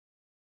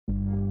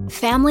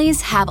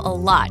Families have a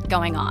lot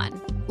going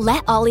on.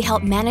 Let Ollie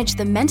help manage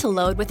the mental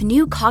load with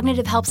new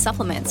cognitive help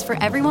supplements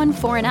for everyone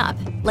 4 and up,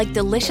 like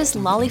delicious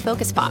Lolly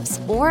Focus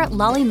Pops or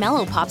Lolly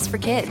Mellow Pops for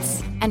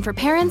kids. And for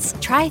parents,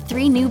 try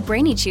 3 new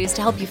Brainy Chews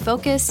to help you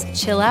focus,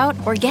 chill out,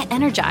 or get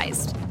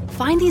energized.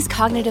 Find these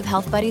cognitive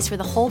health buddies for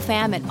the whole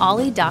fam at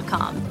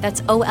ollie.com.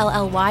 That's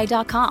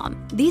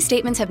OLLY.com. These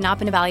statements have not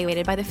been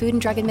evaluated by the Food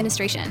and Drug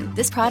Administration.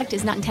 This product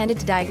is not intended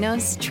to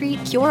diagnose,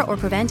 treat, cure, or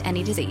prevent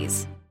any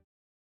disease.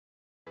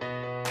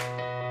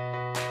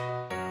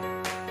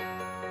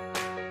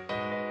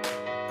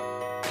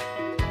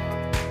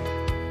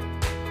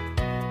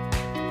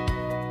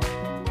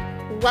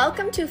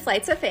 Welcome to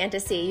Flights of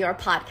Fantasy, your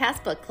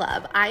podcast book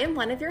club. I am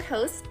one of your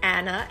hosts,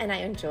 Anna, and I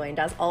am joined,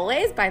 as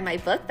always, by my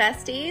book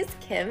besties,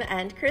 Kim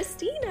and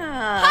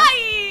Christina.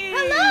 Hi!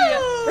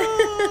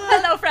 Hello!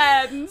 Hello,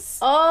 friends!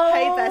 Oh,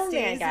 hey, besties.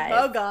 man, guys.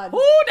 Oh, God.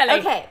 Ooh,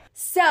 Okay,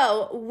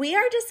 so we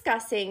are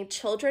discussing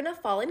Children of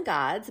Fallen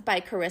Gods by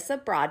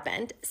Carissa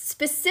Broadbent,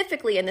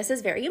 specifically, and this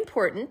is very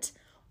important,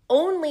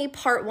 only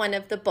part 1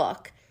 of the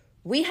book.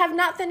 We have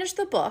not finished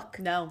the book.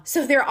 No.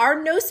 So there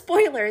are no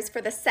spoilers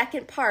for the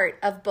second part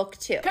of book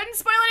 2. Couldn't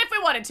spoil it if we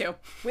wanted to.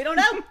 We don't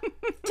know. 'Tis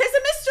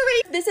a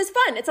mystery. This is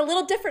fun. It's a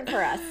little different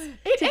for us to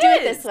It do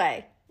it is. this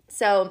way.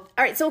 So,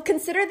 all right. So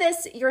consider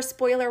this your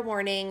spoiler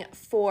warning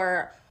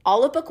for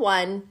all of book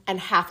 1 and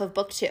half of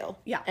book 2.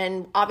 Yeah.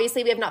 And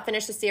obviously we have not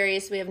finished the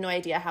series, so we have no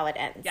idea how it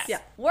ends. Yes. Yeah.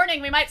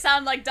 Warning, we might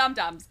sound like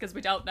dum-dums because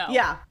we don't know.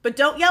 Yeah, but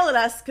don't yell at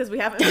us because we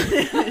haven't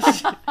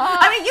finished.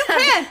 I mean, you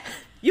can.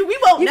 We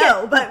won't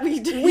know, but we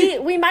do.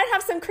 We might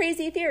have some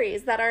crazy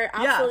theories that are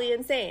absolutely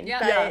insane. Yeah.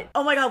 But Yeah.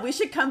 Oh my God, we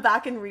should come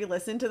back and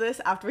re-listen to this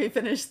after we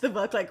finish the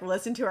book, like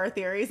listen to our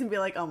theories and be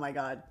like, oh my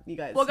God, you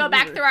guys. We'll go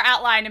back through our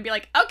outline and be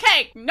like,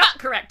 okay, not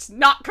correct,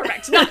 not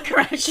correct, not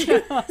correct.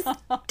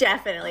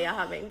 definitely a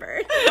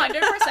hummingbird.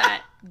 100%.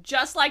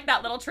 Just like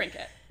that little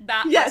trinket.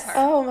 That Yes. was her.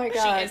 Oh my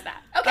God. She is that.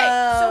 Okay,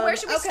 so where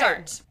should we okay.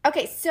 start?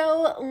 Okay,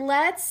 so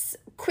let's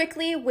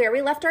quickly where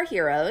we left our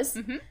heroes.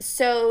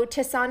 So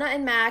Tisana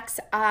and Max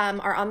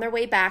are on their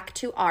way back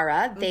to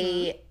Ara.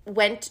 They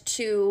went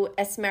to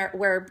Esmer,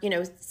 where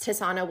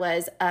Tisana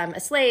was a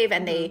slave,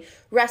 and they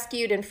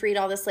rescued and freed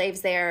all the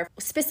slaves there.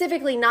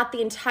 Specifically, not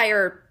the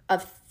entire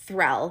of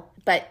Threll,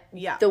 but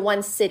the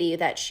one city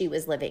that she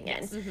was living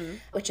in,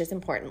 which is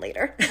important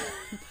later.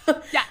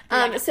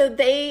 Yeah. So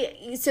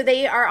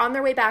they are on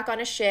their way back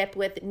on a ship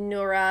with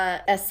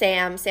Nura,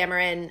 Sam,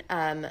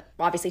 Samarin,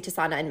 obviously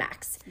Tisana and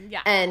Max.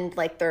 Yeah. And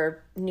like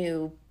their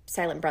new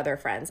silent brother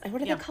friends.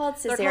 What are they called?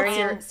 They're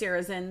Caesarean? called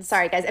Saracens.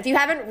 Sorry, guys. If you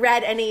haven't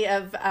read any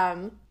of,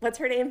 what's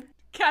her name?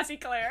 Cassie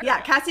Clare. Yeah,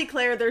 Cassie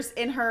Clare, there's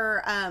in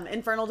her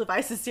Infernal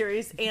Devices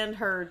series and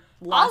her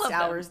All Lost of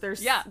them. Hours.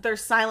 There's Yeah.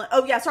 there's silent.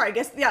 Oh yeah, sorry. I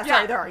guess sorry.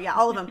 Yeah. There are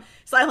all of them.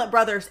 Silent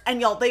brothers,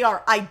 and y'all, they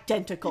are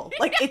identical.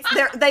 Like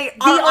they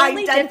are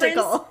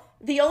identical.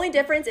 The only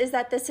difference is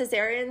that the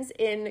Caesareans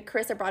in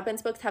Carissa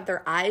Broadbent's books have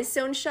their eyes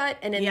sewn shut,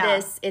 and in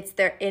this, it's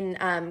in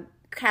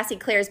Cassie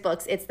Clare's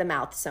books, it's the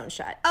mouth sewn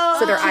shut. Oh,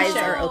 so their eyes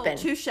touche. are open.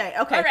 Touche. Okay.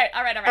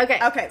 All right.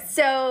 Okay.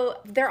 So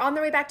they're on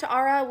their way back to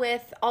Ara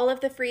with all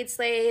of the freed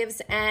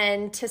slaves,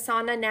 and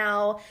Tisana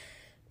now,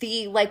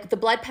 the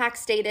blood pact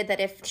stated that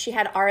if she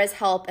had Ara's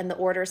help and the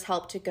Order's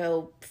help to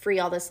go free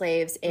all the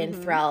slaves in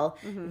Threll,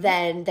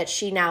 then that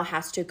she now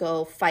has to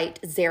go fight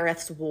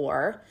Zareth's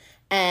war.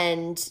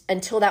 And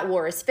until that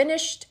war is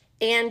finished,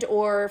 and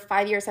or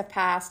 5 years have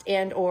passed,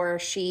 and or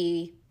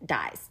she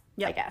dies,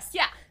 I guess.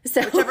 Yeah.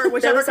 So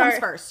Whichever comes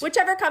first.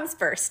 Whichever comes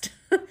first.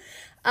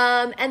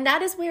 And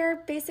that is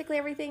where basically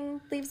everything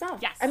leaves off.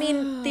 Yes. I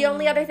mean, the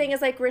only other thing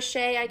is like Riche,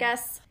 I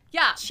guess.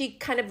 Yeah. She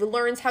kind of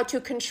learns how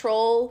to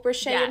control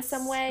Riche in Yes.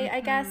 some way,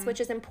 I guess,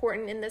 which is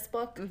important in this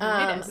book.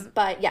 It is.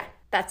 But yeah,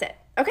 that's it.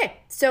 Okay,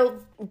 so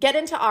get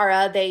into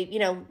Ara. They,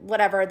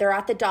 whatever, they're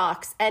at the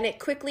docks, and it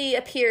quickly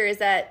appears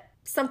that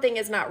something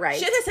is not right.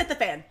 Shit has hit the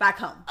fan back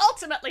home.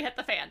 Ultimately hit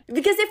the fan.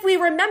 Because if we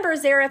remember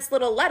Zareth's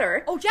little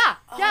letter. Oh, yeah.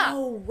 Yeah.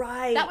 Oh,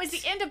 right. That was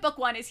the end of book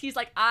 1 is he's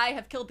like, I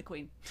have killed the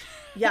queen.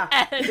 Yeah.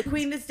 And- The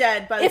queen is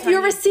dead. By the If time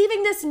you're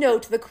receiving this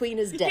note, the queen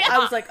is dead. I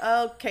was like,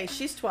 okay,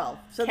 she's 12.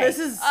 So Okay. this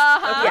is,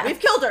 okay, we've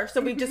killed her.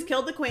 So we just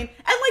killed the queen.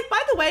 And like,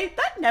 by the way,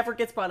 that never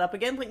gets brought up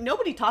again. Like,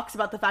 nobody talks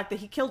about the fact that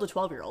he killed a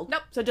 12-year-old.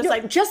 Nope. So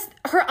just Just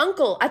her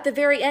uncle at the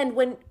very end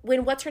when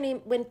what's her name,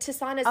 when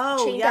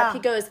Tisana's chained up, he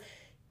goes,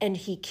 and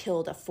he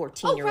killed a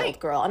 14-year-old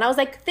girl. And I was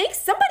like, thanks,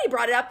 somebody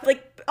brought it up.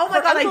 Like, oh my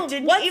her God, uncle, I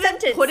didn't what even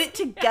sentence? put it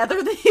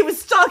together that he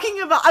was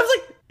talking about. I was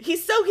like,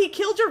 he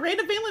killed your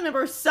random family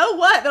member. So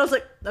what? And I was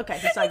like, okay,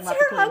 he's talking It's about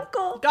her the queen.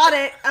 uncle. Got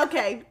it.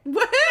 Okay.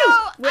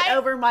 Woohoo! Went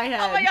over my head.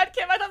 Oh my God,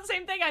 Kim, I thought the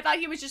same thing. I thought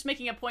he was just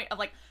making a point of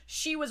like,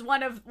 she was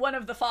one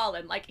of the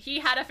fallen. Like, he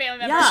had a family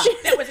member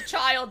that was a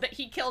child that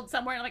he killed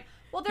somewhere. And I'm like,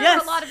 well, there are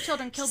a lot of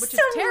children killed, which is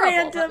terrible.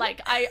 random. But like,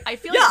 I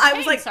feel I your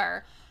was pain, like,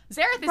 sir.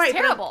 Zareth is right, but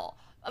terrible.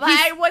 But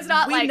I was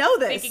not we like know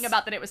this. thinking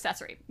about that it was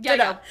Cesare.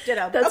 Yeah,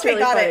 Ditto. That's okay,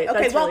 really got funny. it.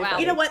 Okay, That's well,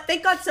 really you know funny. what?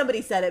 Thank God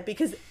somebody said it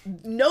because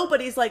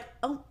nobody's like,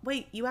 oh,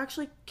 wait, you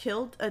actually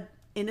killed a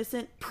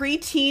innocent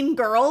preteen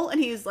girl,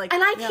 and he's like,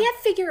 and I can't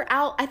figure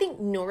out. I think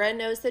Nora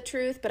knows the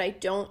truth, but I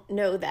don't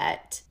know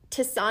that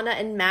Tisana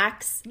and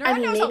Max. Nora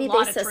knows maybe a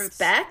lot they of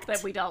suspect,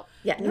 but we don't.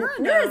 Yeah, Nora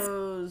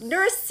knows.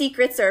 Nora's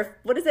secrets are,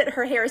 what is it?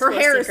 Her hair is Her full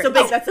hair of is so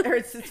secrets. big. That's her.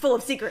 It's full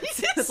of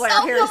secrets. That's why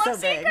her hair is so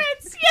big.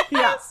 Secrets.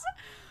 Yes.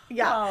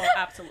 Yeah. Oh,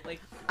 absolutely.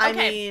 I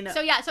Okay, mean,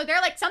 so they're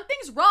like,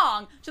 something's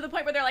wrong, to the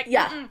point where they're like,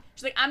 Yeah. Mm-mm.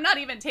 She's like, I'm not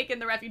even taking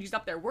the refugees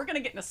up there. We're going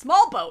to get in a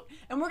small boat,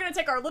 and we're going to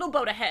take our little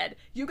boat ahead.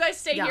 You guys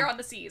stay here on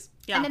the seas.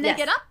 Yeah. And then they Yes.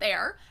 get up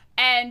there,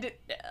 and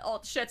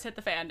all shit's hit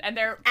the fan, and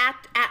they're...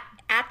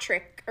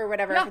 Atrick or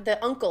whatever, Yeah.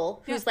 the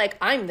uncle, who's like,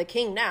 I'm the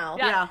king now.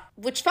 Yeah.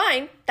 Which,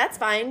 fine. That's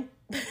fine.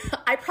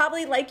 I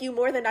probably like you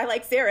more than I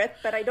like Zareth,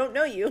 but I don't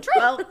know you. True.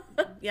 well,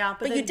 yeah,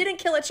 But you didn't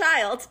kill a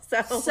child,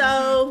 so...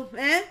 So,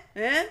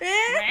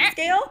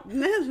 Scale?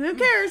 who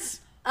cares?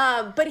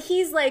 But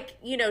he's like,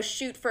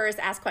 shoot first,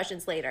 ask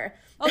questions later.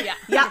 Oh, yeah.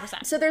 Yeah.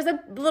 100%. So there's a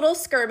little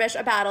skirmish,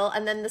 a battle,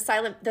 and then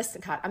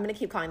God, I'm going to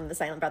keep calling them the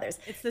Silent Brothers.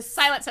 It's the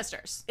Silent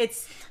Sisters.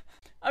 It's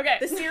Okay.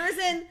 the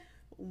Syrezin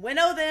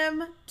winnow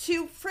them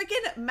to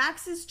freaking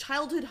Max's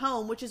childhood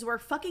home, which is where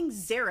fucking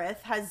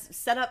Zareth has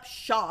set up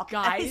shop.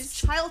 At his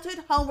Guys.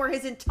 childhood home where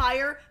his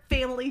entire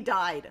family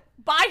died.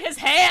 By his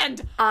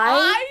hand.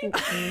 I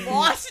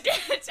lost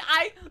it.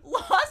 I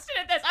lost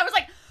it at this. I was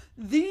like,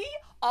 the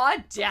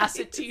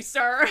audacity,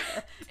 sir.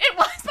 It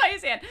was by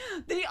his hand.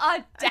 The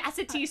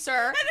audacity,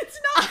 sir. And it's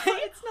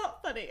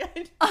not funny.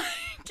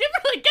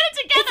 Kimberly, get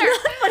it together.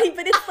 It's not funny,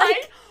 but it's like...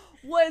 I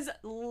was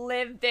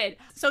livid.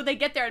 So they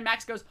get there and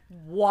Max goes,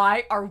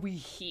 why are we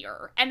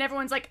here? And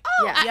everyone's like,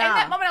 oh. Yeah. In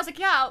that moment I was like,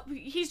 yeah,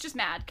 he's just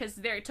mad because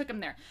they took him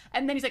there.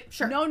 And then he's like,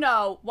 sure.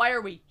 No, why are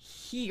we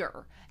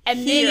here? And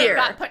then Here. it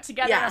got put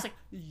together Yeah. and I was like,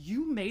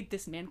 you made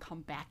this man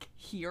come back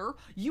here?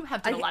 You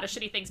have done a lot of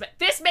shitty things, but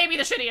this may be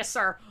the shittiest,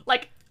 sir.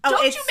 Like,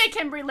 don't you make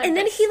him relive And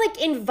then this.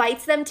 he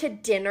invites them to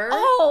dinner.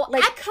 Oh,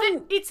 like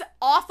it's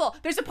awful.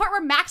 There's a part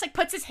where Max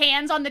puts his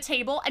hands on the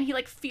table and he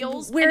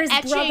feels Where an his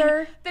etching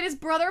brother- that his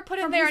brother put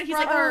in there, and he's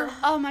brother. like,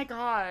 oh my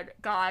god,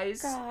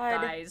 guys.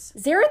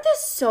 Zareth is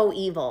so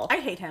evil. I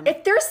hate him.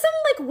 If there's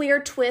some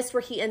weird twist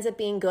where he ends up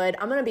being good,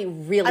 I'm gonna be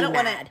really I don't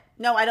mad. want it.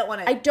 No, I don't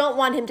want it. I don't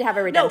want him to have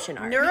a redemption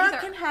arc. Nura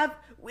can have.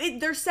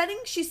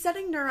 She's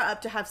setting Nura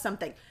up to have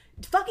something.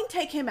 Fucking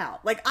take him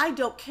out. I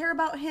don't care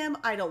about him.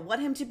 I don't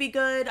want him to be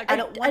good. I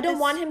don't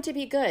want him to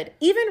be good.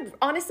 Even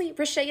honestly,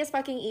 Rashay is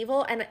fucking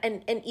evil and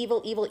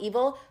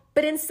evil.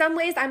 But in some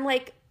ways, I'm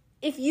like,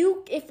 if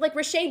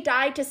Rashay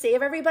died to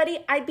save everybody,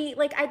 I'd be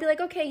like,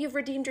 okay, you've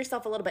redeemed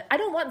yourself a little bit. I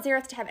don't want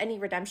Zareth to have any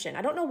redemption.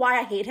 I don't know why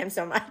I hate him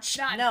so much.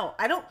 No,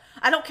 I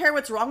don't care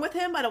what's wrong with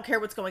him. I don't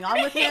care what's going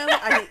on with him.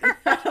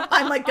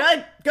 I'm like,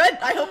 good.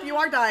 I hope you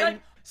are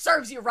dying.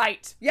 Serves you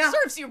right. Yeah.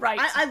 Serves you right.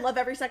 I love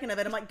every second of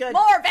it. I'm like, good.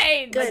 More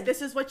veins. Good.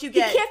 This is what you He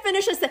get. can't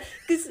finish a sentence.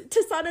 Because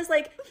Tisana's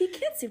like, he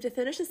can't seem to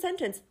finish a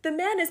sentence. The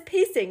man is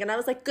pacing. And I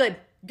was like, good.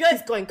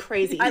 He's going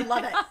crazy. I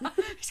love it.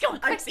 He's going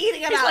crazy. I'm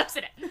eating it He out. lives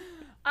in it.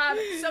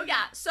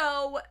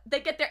 So they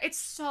get there. It's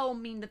so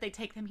mean that they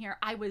take them here.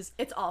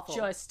 It's awful.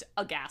 Just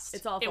aghast.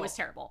 It's awful. It was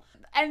terrible.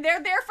 And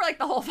they're there for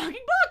the whole fucking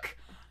book.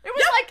 It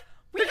was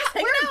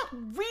we're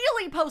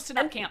really posting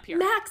up camp here.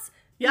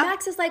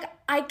 Max is like,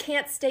 I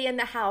can't stay in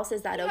the house.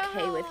 Is that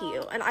okay with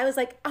you? And I was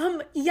like,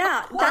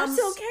 yeah, that's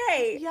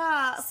okay.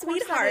 Yeah,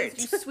 sweetheart.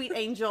 You sweet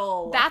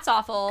angel. That's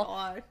awful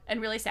God. and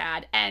really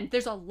sad. And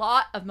there's a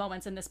lot of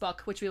moments in this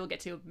book, which we will get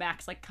to,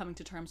 Max coming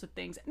to terms with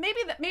things. Maybe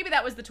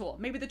that was the tool.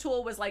 Maybe the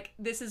tool was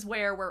this is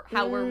where we're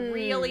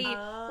really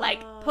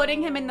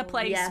putting him in the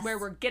place where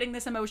we're getting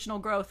this emotional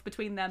growth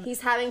between them.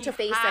 He's having to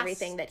face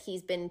everything that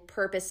he's been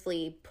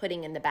purposefully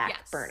putting in the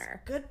back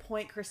burner. Good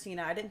point,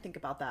 Christina. I didn't think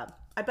about that.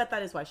 I bet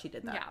that is why she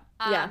did that.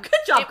 Yeah. Good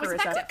job, It was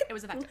Carissa. effective. It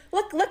was effective.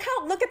 Look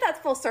at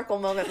that full circle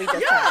moment we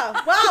just had.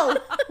 Yeah, wow.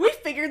 We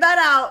figured that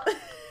out.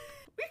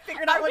 We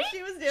figured out what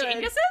she was doing.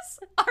 Geniuses?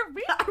 Are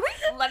we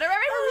literary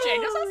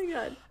geniuses? Oh my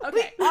god.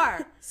 Okay, we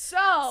are.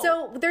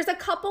 So there's a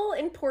couple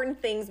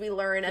important things we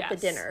learn at the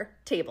dinner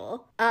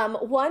table.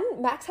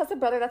 One, Max has a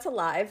brother that's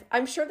alive.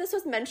 I'm sure this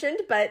was mentioned,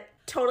 but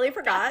totally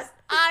forgot.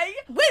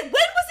 When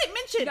was it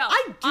mentioned? No,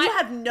 I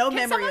have no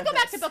memory of this. Can someone go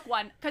back to book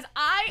one? Because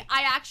I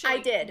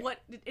actually did. What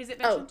is it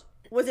mentioned?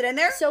 Was it in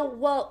there?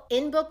 So,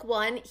 in book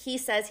one, he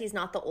says he's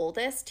not the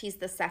oldest. He's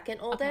the second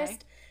oldest.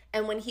 Okay.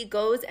 And when he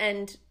goes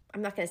and,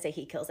 I'm not going to say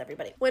he kills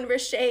everybody. When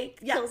Rashay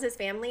kills his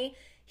family,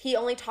 he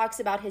only talks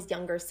about his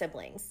younger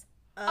siblings.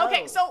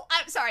 Okay, so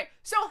I'm sorry.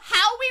 So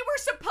how we were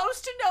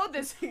supposed to know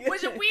this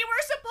was that we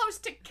were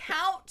supposed to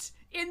count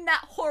in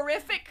that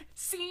horrific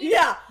scene.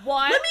 Yeah.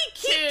 1, Let me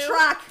keep 2,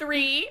 track.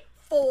 3,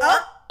 4.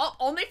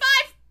 Only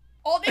 5.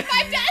 Only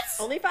 5 deaths.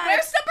 Only 5.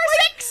 Where's number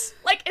 6?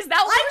 Is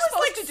that what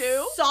we're supposed to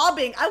do?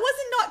 Sobbing. I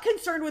wasn't not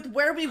concerned with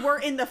where we were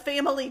in the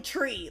family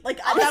tree.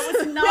 That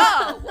was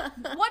not.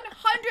 No.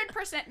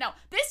 100% no.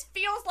 This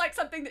feels like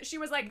something that she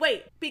was like,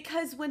 wait,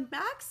 because when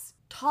Max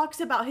talks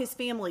about his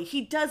family,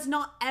 he does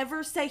not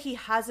ever say he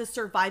has a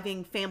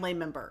surviving family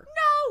member.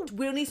 no.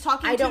 When he's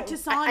talking to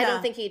Tisana. I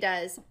don't think he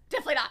does.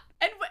 Definitely not.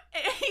 And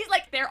he's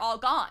like, like they're all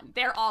gone.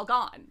 They're all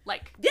gone.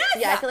 Like, Yes!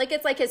 Yeah, I feel like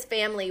it's like his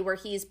family where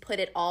he's put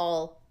it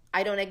all,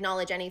 I don't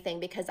acknowledge anything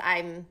because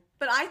I'm...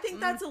 But I think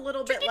that's a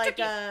little bit like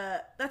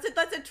tricky.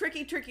 that's a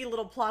tricky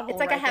little plot hole. It's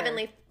like a right there.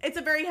 heavenly... It's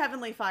a very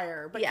heavenly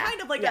fire, but kind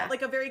of like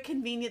a very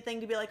convenient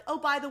thing to be like, oh,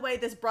 by the way,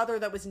 this brother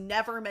that was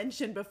never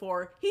mentioned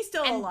before, he's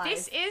still alive.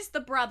 This is the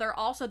brother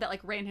also that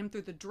like ran him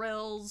through the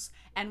drills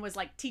and was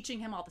like teaching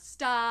him all the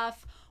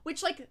stuff,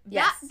 which like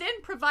that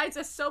then provides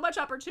us so much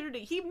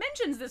opportunity. He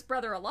mentions this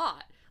brother a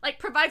lot. Like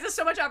provides us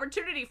so much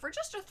opportunity for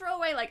just a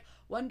throwaway like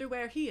wonder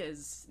where he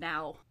is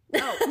now.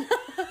 No.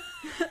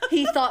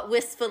 He thought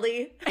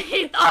wistfully.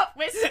 He thought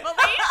wistfully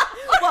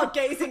while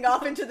gazing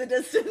off into the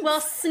distance.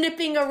 While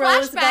snipping a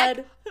flashback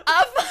rosebud.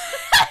 of my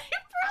brother.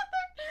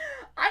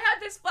 I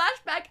had this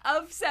flashback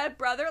of said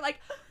brother, like,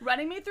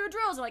 running me through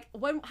drills. Like,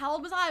 how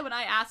old was I when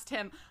I asked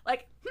him,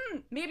 like,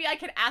 maybe I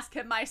could ask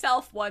him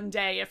myself one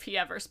day if he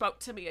ever spoke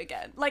to me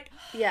again. Like,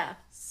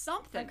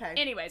 something. Okay.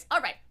 Anyways,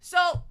 all right.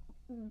 So,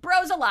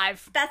 bro's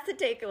alive. That's the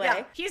takeaway.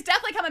 Yeah. He's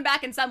definitely coming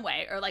back in some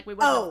way, or, like, we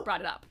wouldn't have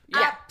brought it up.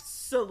 Yeah.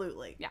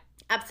 Absolutely. Yeah.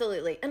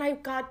 Absolutely. And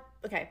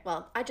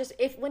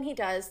when he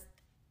does,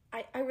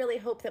 I really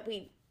hope that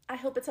I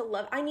hope it's a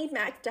love. I need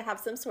Max to have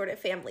some sort of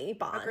family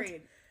bond.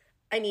 Agreed.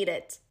 I need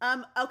it.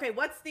 Okay,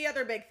 what's the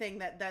other big thing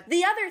that...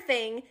 The other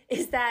thing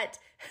is that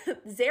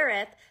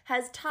Zareth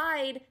has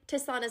tied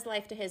Tisana's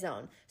life to his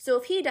own. So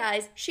if he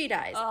dies, she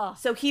dies.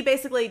 So he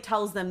basically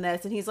tells them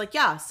this, and he's like,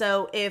 yeah,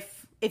 so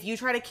if you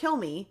try to kill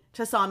me,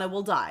 Tisana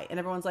will die. And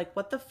everyone's like,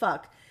 what the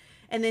fuck?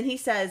 And then he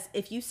says,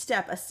 if you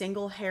step a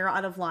single hair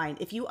out of line,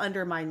 if you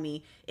undermine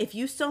me, if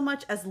you so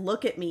much as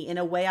look at me in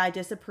a way I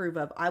disapprove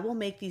of, I will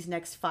make these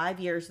next 5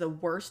 years the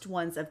worst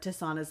ones of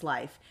Tisana's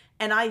life.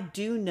 And I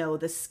do know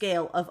the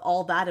scale of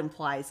all that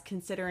implies,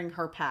 considering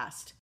her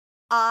past.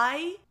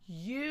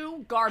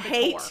 You garbage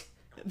hate whore.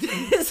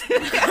 This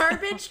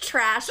garbage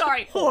trash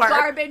whore.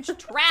 Garbage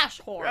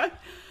trash whore.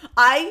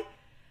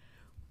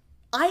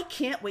 I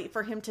can't wait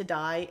for him to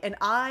die, and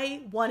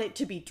I want it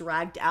to be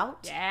dragged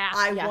out. Yeah.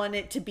 I want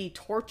it to be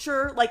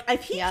torture. Like,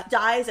 if he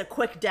dies a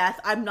quick death,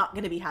 I'm not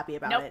going to be happy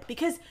about it.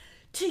 Because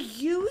to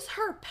use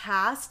her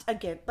past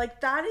again,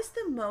 like, that is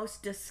the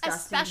most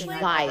disgusting Especially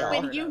thing I've ever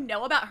when heard you of.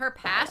 know about her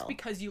past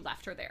because you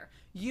left her there.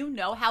 You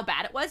know how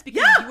bad it was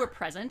because you were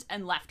present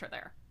and left her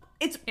there.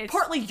 It's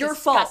partly your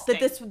fault that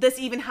this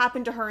even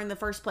happened to her in the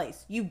first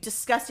place. You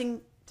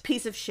disgusting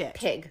piece of shit.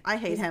 Pig. I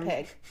hate him.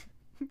 Pig.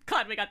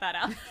 Glad we got that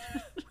out.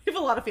 We have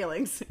a lot of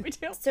feelings. We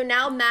do. So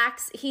now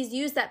Max, he's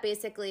used that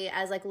basically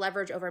as like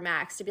leverage over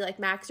Max to be like,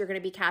 Max, you're going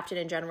to be captain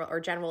in general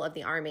or general of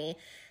the army.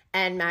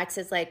 And Max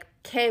is like,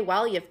 okay,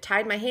 well, you've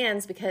tied my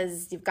hands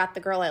because you've got the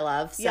girl I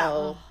love.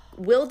 So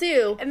will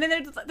do. And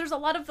then there's a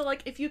lot of the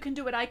like, if you can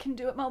do it, I can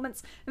do it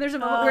moments. And there's a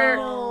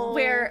moment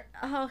where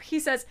he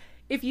says,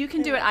 if you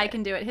can do it, I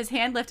can do it. His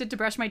hand lifted to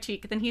brush my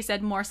cheek. Then he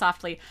said more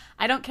softly,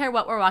 I don't care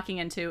what we're walking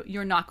into.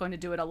 You're not going to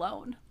do it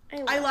alone.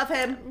 I love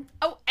him.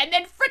 Oh, and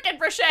then frickin'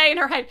 Brochet in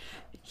her head.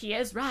 He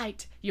is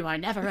right. You are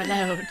never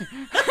alone.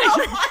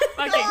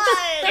 Fucking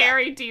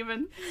scary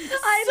demon.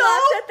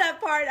 I laughed at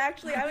that part,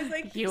 actually. I was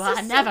like, you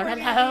are never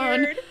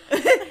alone.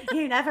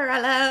 You're never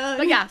alone.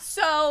 But yeah,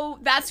 so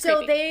that's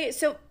creepy.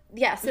 So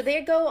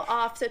they go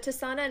off. So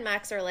Tisana and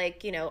Max are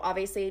like, you know,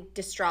 obviously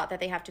distraught that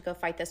they have to go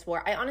fight this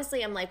war. I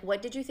honestly am like,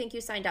 what did you think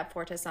you signed up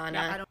for, Tisana?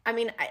 Yeah, I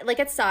mean,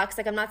 it sucks.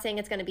 Like, I'm not saying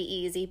it's going to be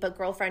easy, but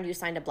girlfriend, you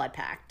signed a blood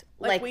pact.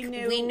 Like we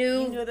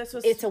knew this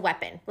was... It's a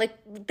weapon. Like,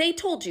 they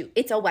told you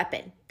it's a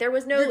weapon. There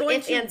was no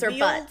if, ands, or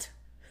but.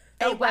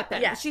 A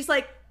weapon. Yeah. She's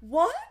like,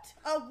 what?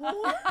 A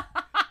war?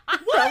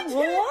 What? A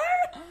war?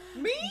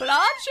 Me?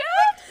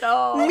 Bloodshed?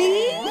 No.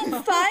 Me?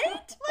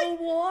 Fight? A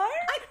war?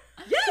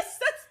 Yes,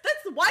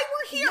 that's why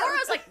we're here.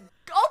 Nora's like,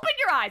 open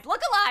your eyes.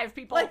 Look alive,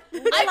 people. Like,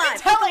 I've been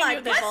telling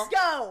you this. Let's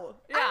go.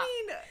 Yeah.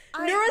 I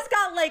mean, Nora's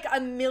got like a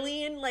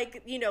million,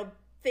 like, you know,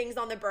 things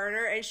on the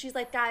burner, and she's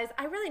like, guys,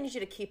 I really need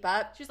you to keep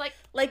up. She's like,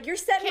 you're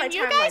setting my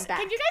timeline back.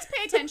 Can you guys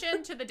pay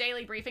attention to the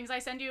daily briefings I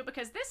send you?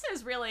 Because this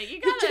is really,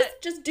 you gotta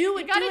just do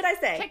what I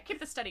say.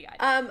 Keep the study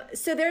guide.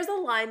 So there's a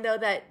line though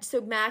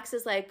so Max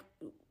is like,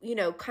 you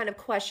know, kind of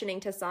questioning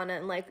Tisana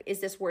and like,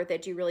 is this worth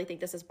it? Do you really think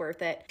this is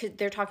worth it? Because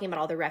they're talking about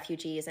all the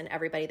refugees and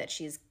everybody that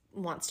she's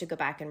wants to go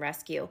back and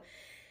rescue.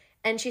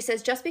 And she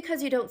says, just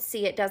because you don't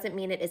see it doesn't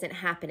mean it isn't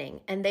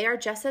happening. And they are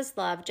just as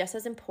loved, just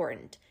as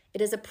important.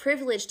 It is a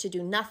privilege to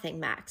do nothing,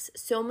 Max.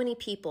 So many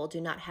people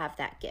do not have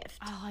that gift.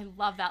 Oh, I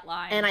love that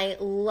line. And I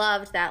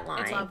loved that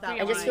line.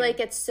 I just feel like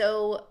it's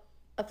so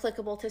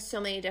applicable to so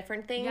many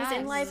different things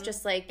in life.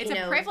 Just like, it's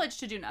a privilege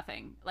to do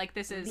nothing. Like,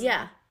 this is...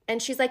 Yeah.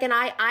 And she's like, and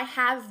I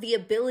have the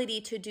ability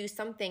to do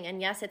something.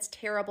 And yes, it's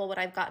terrible what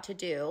I've got to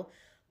do.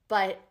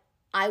 But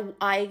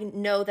I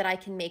know that I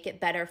can make it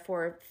better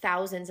for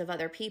thousands of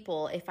other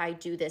people if I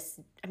do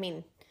this. I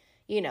mean,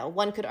 you know,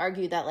 one could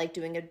argue that like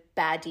doing a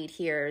bad deed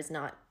here is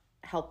not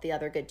help the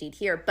other good deed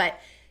here. But,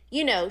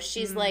 you know,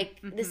 she's like,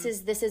 this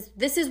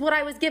is what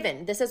I was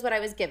given. This is what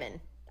I was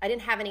given. I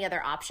didn't have any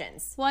other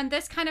options. Well, and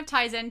this kind of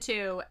ties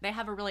into, they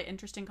have a really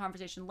interesting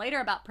conversation later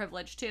about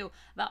privilege too,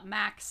 about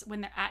Max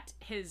when they're at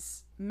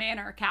his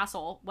manor,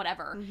 castle,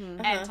 whatever,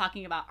 and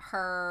talking about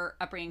her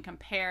upbringing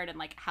compared and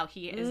like how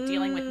he is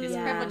dealing with this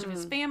privilege of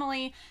his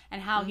family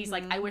and how he's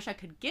like, I wish I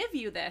could give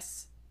you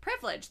this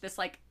privilege, this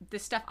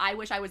stuff. I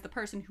wish I was the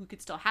person who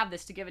could still have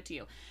this to give it to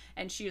you.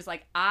 And she was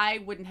like, I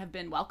wouldn't have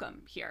been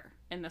welcome here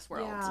in this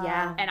world.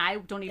 Yeah. And I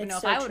don't even know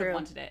if I would have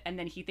wanted it. And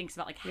then he thinks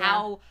about like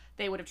how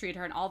they would have treated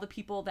her and all the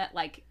people that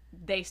like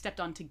they stepped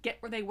on to get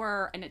where they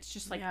were. And it's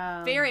just like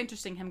very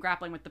interesting, him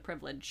grappling with the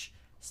privilege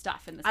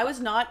stuff in this book. I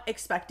was not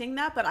expecting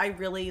that, but I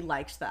really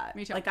liked that.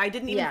 Me too. Like, I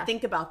didn't even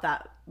think about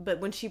that, but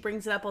when she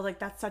brings it up, I was like,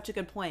 that's such a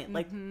good point.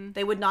 Like,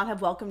 they would not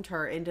have welcomed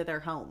her into their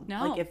home.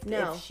 No. Like, if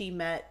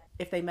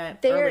they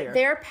met earlier.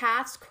 Their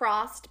paths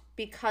crossed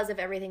because of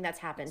everything that's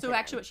happened. So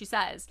actually what she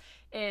says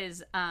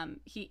is,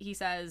 he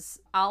says,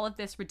 all of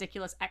this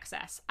ridiculous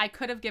excess, I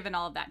could have given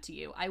all of that to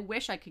you. I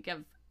wish I could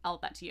give all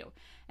of that to you.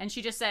 And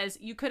she just says,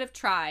 you could have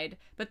tried,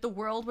 but the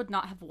world would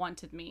not have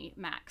wanted me,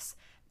 Max.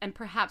 And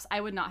perhaps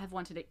I would not have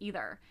wanted it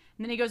either.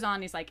 And then he goes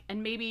on, he's like,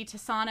 and maybe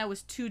Tisana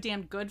was too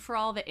damned good for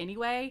all of it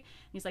anyway.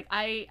 And he's like,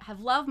 I have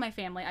loved my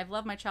family, I've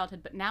loved my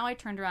childhood, but now I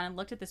turned around and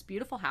looked at this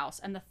beautiful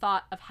house and the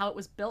thought of how it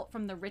was built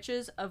from the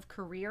riches of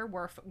career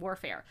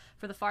warfare.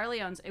 For the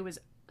Farleones, it was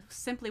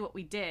simply what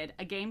we did,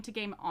 a game to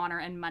gain honor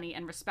and money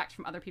and respect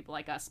from other people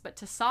like us. But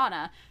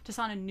Tisana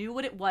knew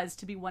what it was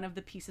to be one of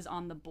the pieces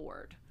on the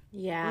board.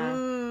 Yeah.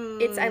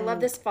 I love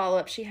this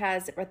follow-up she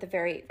has at the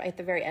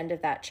very end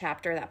of that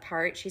chapter, that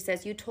part. She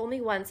says, you told me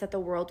once that the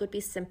world would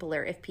be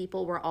simpler if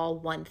people were all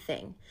one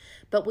thing,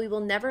 but we will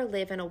never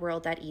live in a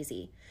world that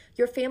easy.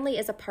 Your family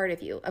is a part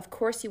of you. Of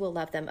course you will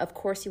love them. Of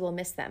course you will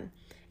miss them.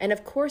 And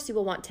of course you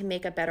will want to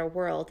make a better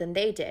world than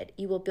they did.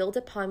 You will build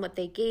upon what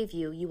they gave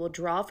you. You will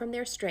draw from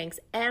their strengths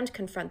and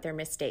confront their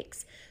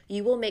mistakes.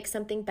 You will make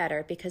something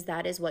better because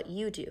that is what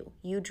you do.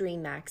 You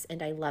dream, Max,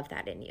 and I love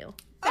that in you.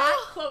 That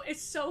quote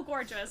is so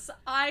gorgeous.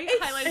 I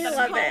highlighted that.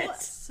 I love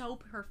it. So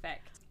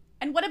perfect.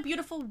 And what a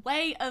beautiful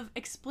way of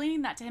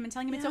explaining that to him and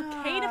telling him it's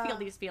okay to feel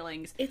these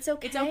feelings. It's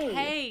okay. It's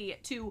okay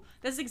to,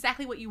 this is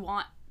exactly what you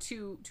want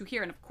to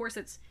hear. And of course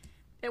it's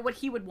what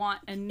he would want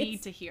and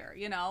need to hear,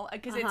 you know,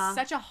 because it's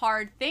such a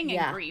hard thing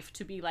in grief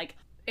to be like,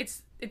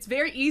 it's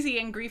very easy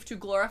in grief to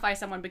glorify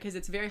someone because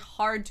it's very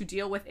hard to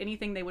deal with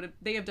anything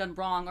they have done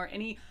wrong or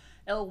any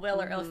ill will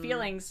or ill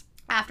feelings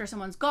after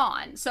someone's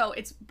gone. So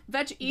it's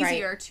much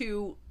easier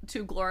to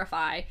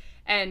glorify,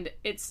 and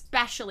it's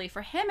especially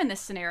for him in this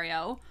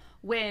scenario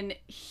when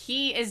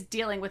he is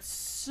dealing with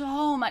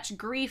so much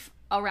grief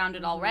around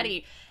it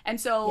already. And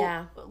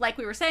so like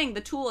we were saying, the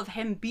tool of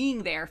him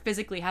being there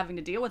physically having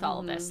to deal with all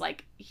of this,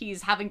 like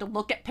he's having to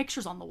look at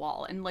pictures on the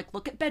wall and like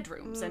look at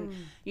bedrooms and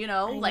you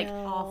know,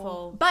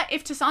 awful. But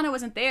if Tisana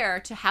wasn't there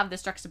to have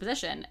this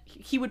juxtaposition,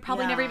 he would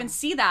probably never even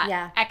see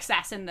that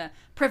excess and the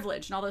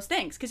privilege and all those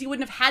things because he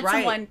wouldn't have had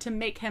someone to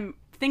make him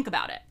think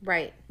about it.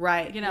 Right.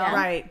 You know?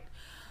 Right.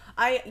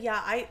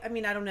 I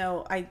mean, I don't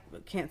know. I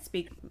can't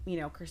speak, you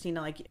know,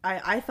 Christina, like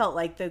I felt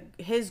like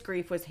his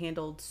grief was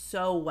handled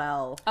so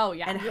well. Oh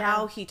yeah. And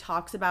how he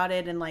talks about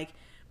it. And like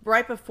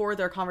right before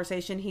their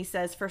conversation, he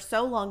says, for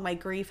so long, my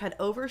grief had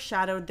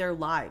overshadowed their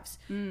lives,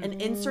 an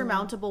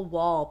insurmountable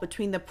wall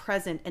between the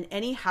present and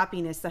any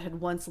happiness that had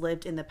once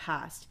lived in the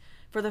past.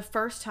 For the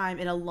first time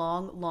in a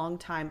long, long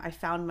time, I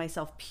found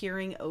myself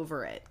peering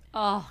over it.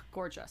 Oh,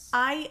 gorgeous.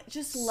 I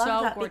just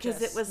love that gorgeous.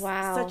 because it was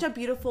such a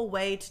beautiful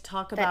way to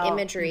talk about that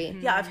imagery.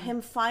 Yeah, of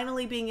him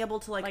finally being able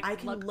to like I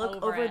can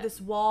look over this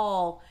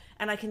wall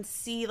and I can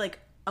see like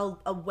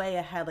a way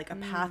ahead, like a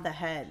path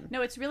ahead.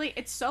 No,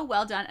 it's so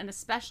well done, and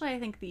especially I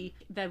think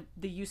the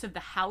use of the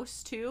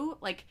house too.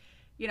 Like,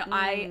 you know,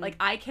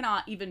 I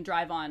cannot even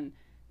drive on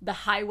the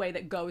highway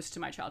that goes to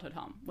my childhood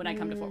home when I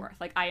come to Fort Worth.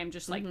 Like, I am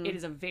just like, it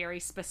is a very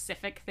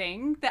specific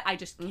thing that I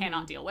just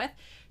cannot deal with.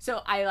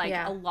 So I like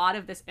a lot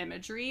of this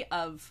imagery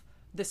of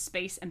the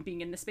space and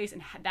being in the space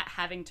and that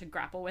having to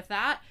grapple with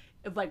that,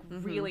 it like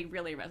really,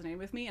 really resonated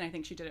with me. And I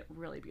think she did it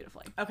really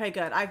beautifully. Okay,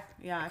 good.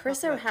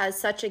 Carissa has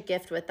such a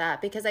gift with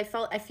that because I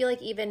feel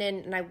like even in,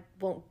 and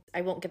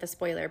I won't give a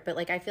spoiler, but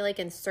like I feel like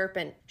in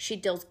Serpent she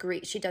does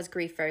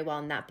grief very well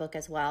in that book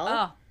as well.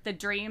 Oh, the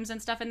dreams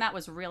and stuff in that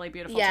was really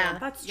beautiful too.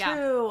 That's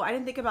true. I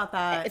didn't think about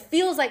that. It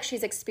feels like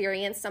she's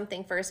experienced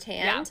something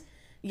firsthand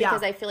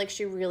because I feel like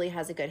she really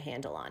has a good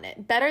handle on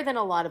it. Better than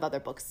a lot of other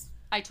books.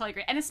 I totally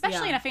agree. And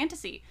especially in a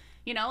fantasy,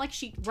 you know, like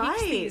she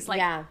takes these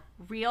like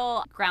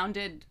real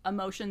grounded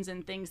emotions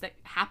and things that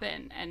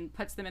happen and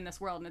puts them in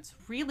this world, and it's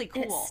really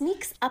cool. And it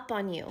sneaks up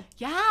on you.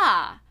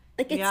 Yeah.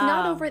 Like it's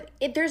not over,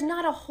 there's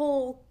not a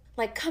whole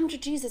like come to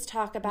Jesus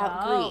talk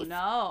about grief.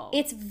 No.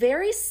 It's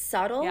very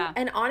subtle. Yeah.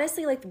 And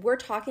honestly, like we're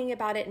talking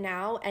about it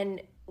now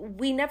and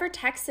we never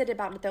texted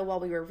about it though while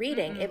we were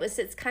reading.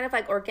 It's kind of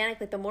like organic.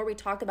 Like the more we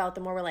talk about it,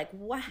 the more we're like,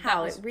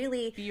 wow, it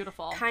really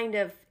beautiful. Kind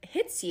of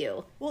hits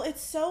you. Well,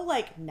 it's so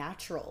like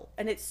natural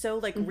and it's so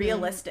like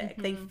realistic.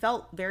 They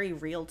felt very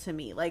real to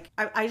me. Like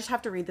I just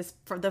have to read this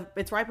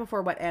it's right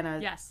before what Anna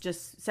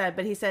just said,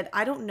 but he said,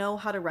 I don't know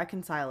how to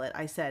reconcile it.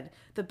 I said,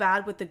 the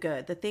bad with the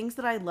good, the things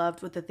that I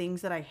loved with the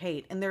things that I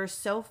hate. And there is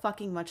so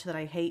fucking much that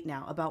I hate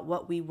now about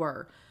what we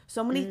were.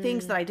 So many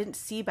things that I didn't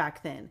see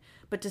back then.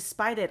 But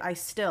despite it, I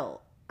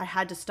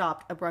had to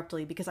stop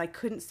abruptly because I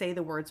couldn't say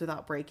the words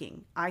without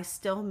breaking. I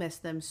still miss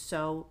them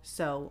so,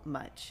 so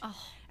much.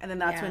 Oh, and then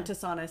that's when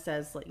Tasana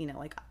says, like, you know,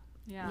 like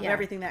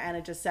everything that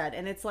Anna just said.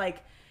 And it's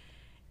like,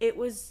 it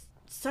was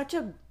such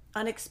a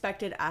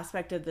unexpected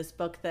aspect of this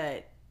book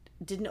that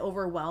didn't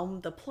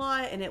overwhelm the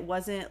plot. And it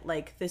wasn't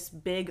like this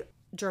big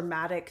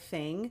dramatic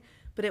thing,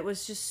 but it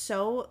was just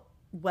so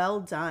well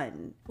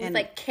done. With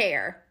like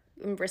care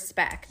and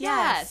respect.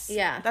 Yes.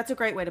 Yeah. That's a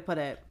great way to put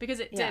it. Because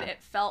it did.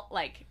 It felt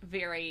like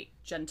very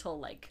gentle,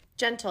 like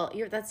gentle.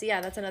 That's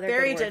another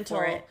very good word gentle.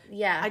 for it.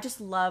 Yeah. I just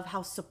love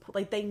how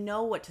like they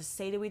know what to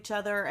say to each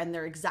other and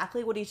they're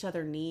exactly what each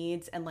other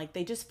needs, and like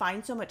they just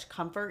find so much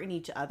comfort in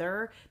each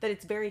other that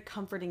it's very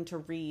comforting to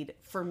read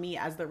for me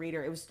as the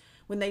reader. It was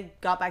when they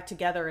got back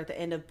together at the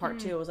end of part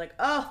 2, it was like,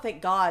 oh,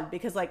 thank God,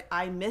 because like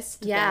I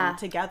missed them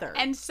together.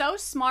 And so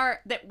smart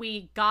that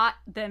we got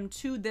them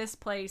to this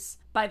place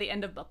by the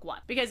end of book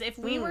 1. Because if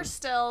we were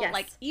still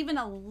like even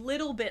a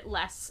little bit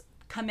less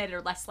committed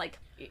or less like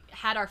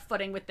had our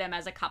footing with them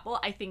as a couple,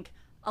 I think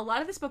a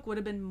lot of this book would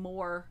have been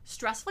more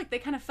stressful. Like they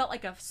kind of felt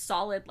like a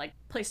solid like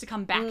place to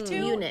come back to.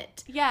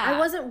 Unit. Yeah. I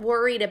wasn't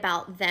worried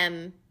about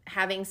them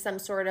having some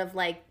sort of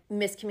like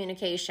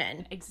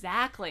miscommunication.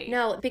 Exactly.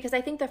 No, because I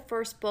think the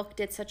first book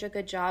did such a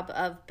good job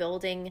of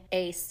building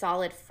a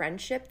solid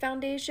friendship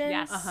foundation.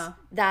 Yes.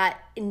 That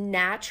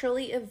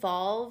naturally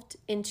evolved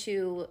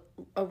into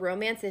a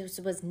romance. It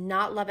was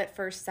not love at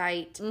first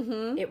sight.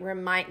 It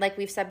like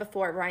we've said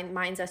before, it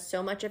reminds us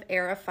so much of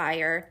Air of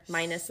Fire,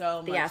 minus the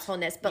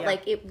assholeness. But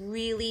like it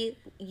really,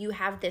 you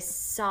have this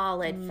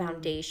solid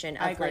foundation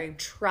of like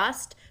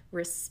trust,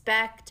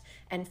 respect,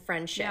 and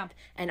friendship.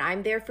 And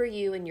I'm there for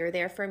you and you're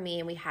there for me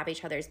and we have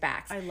each other's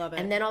backs. I love it.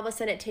 And then all of a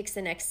sudden it takes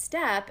the next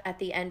step at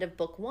the end of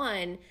book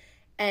 1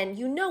 and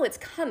you know it's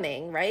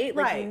coming, right?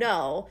 Like you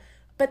know.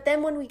 But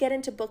then when we get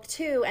into book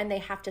 2 and they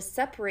have to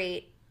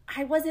separate,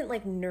 I wasn't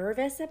like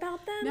nervous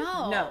about them.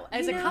 No.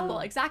 As a couple,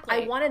 exactly.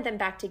 I wanted them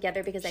back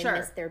together because I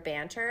missed their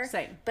banter.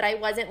 Same. But I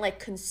wasn't like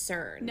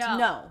concerned.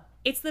 No.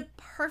 It's the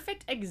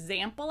perfect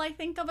example, I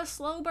think, of a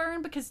slow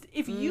burn, because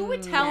if you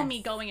would tell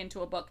me going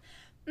into a book,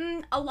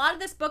 a lot of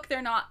this book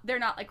they're not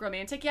like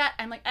romantic yet,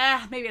 I'm like,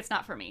 maybe it's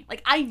not for me.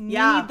 Like I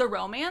need the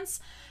romance.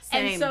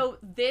 Same. And so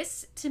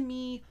this to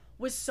me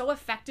was so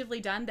effectively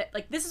done that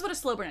like this is what a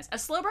slow burn is. A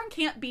slow burn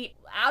can't be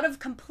out of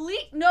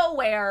complete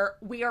nowhere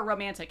we are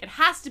romantic. It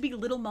has to be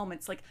little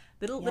moments, like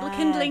little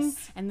kindling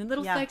and then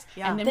little flicks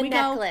and then the we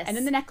necklace. go and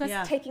then the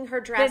necklace taking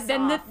her dress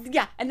off.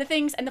 And the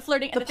things and the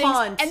flirting and the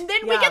pond. things and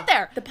then we get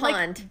there. The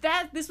pond.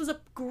 Like, this was a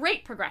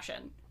great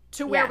progression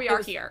to where we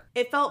are here.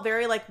 It felt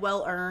very like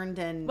well earned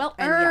and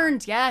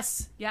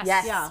Yes.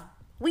 Yeah.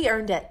 We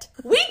earned it.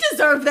 We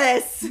deserve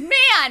this.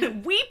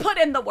 Man, we put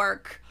in the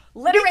work.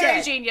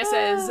 Literary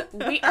geniuses.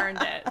 We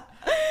earned it.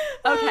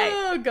 Okay.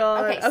 Oh,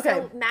 God. Okay,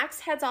 so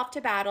Max heads off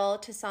to battle.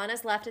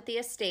 Tasana's left at the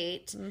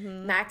estate.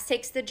 Max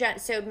takes the jet.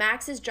 So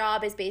Max's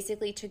job is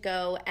basically to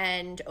go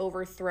and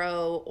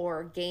overthrow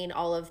or gain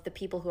all of the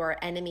people who are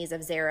enemies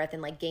of Zareth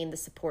and like gain the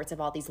supports of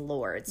all these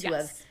lords who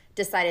have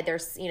decided they're,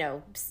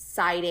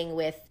 siding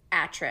with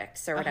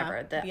Atrix or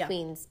whatever, the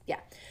queens. Yeah.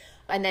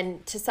 And then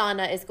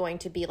Tasana is going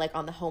to be like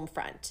on the home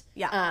front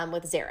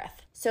with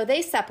Zareth. So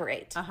they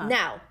separate.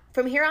 Now,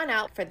 from here on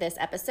out for this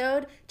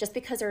episode, just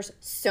because there's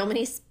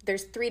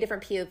 3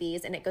 different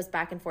POVs and it goes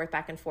back and forth,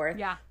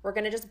 we're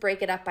going to just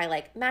break it up by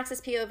like Max's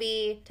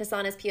POV,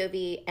 Tasana's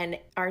POV, and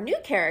our new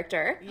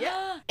character,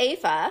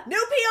 Aoife.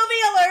 New POV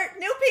alert!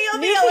 New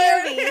POV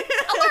alert!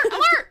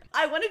 Alert!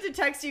 I wanted to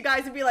text you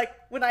guys and be like,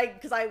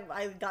 because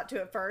I got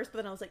to it first, but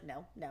then I was like,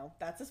 no,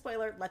 that's a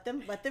spoiler. Let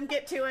them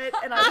get to it.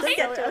 And I was like,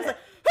 who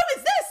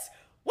is this?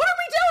 What are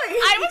we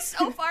doing? I was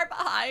so far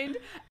behind.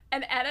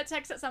 And Anna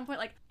texted at some point,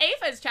 like,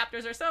 Aoife's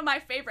chapters are some of my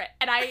favorite.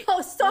 And I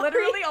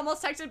literally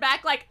almost texted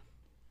back, like,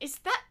 is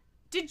that,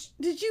 did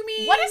you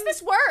mean? What is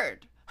this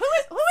word? Who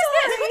is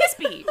this? Who this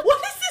be? What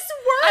is this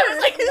word? I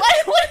was like,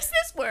 what is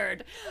this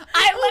word?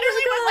 I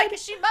literally was like,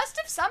 she must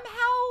have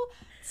somehow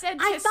said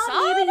I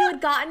thought maybe you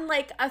had gotten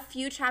like a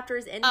few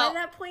chapters in by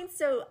that point,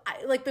 so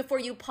like before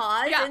you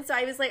paused, and so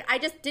I was like, I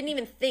just didn't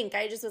even think.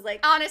 I just was like,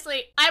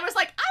 honestly, I was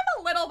like,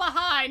 I'm a little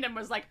behind, and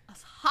was like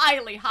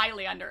highly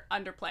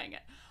underplaying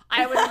it.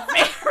 I was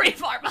very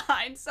far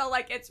behind, so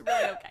like it's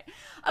really okay.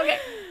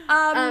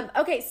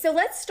 Okay, so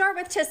let's start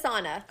with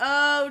Tasana.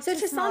 Oh, so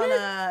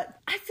Tasana,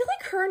 I feel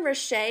like her and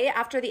Rashay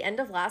after the end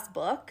of last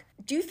book.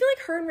 Do you feel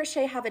like her and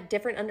Rashay have a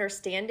different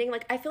understanding?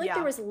 Like I feel like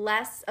there was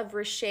less of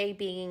Rashay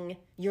being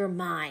 "you're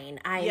mine."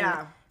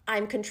 I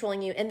I'm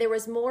controlling you. And there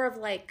was more of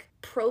like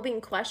probing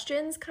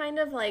questions, kind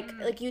of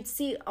like you'd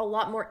see a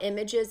lot more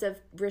images of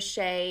Riche.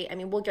 I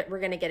mean, we're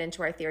going to get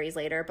into our theories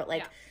later, but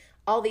like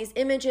all these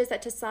images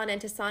that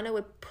Tasana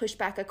would push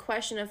back a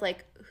question of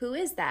like, who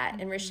is that?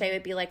 And Riche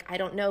would be like, I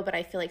don't know, but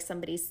I feel like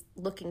somebody's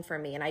looking for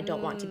me and I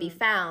don't want to be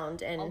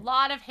found. And a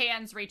lot of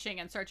hands reaching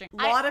and searching. A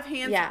lot of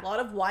hands, a lot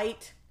of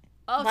white.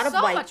 Oh,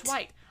 so much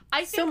white.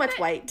 I think so much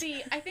white.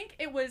 I think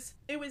it was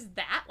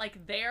that,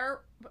 like, their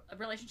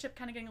relationship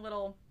kind of getting a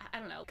little, I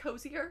don't know,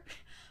 cozier.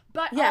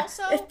 But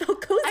also, it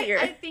felt cozier.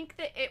 I think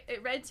that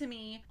it read to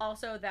me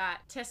also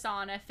that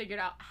Tasana figured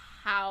out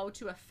how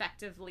to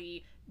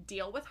effectively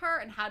deal with her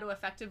and how to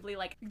effectively,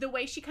 like, the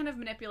way she kind of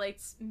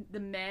manipulates the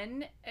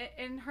men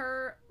in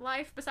her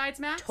life besides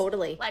Max.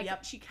 Totally.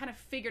 Like, she kind of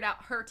figured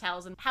out her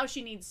tells and how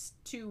she needs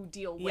to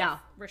deal with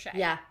Riche.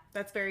 Yeah.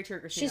 That's very true,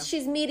 Christina.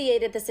 She's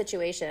mediated the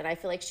situation. I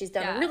feel like she's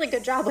done a really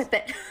good job with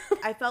it.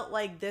 I felt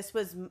like this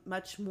was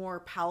much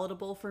more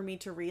palatable for me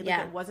to read.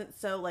 Like, it wasn't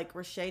so, like,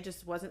 Riche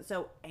just wasn't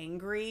so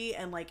angry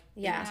and, like,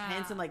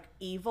 intense and, like,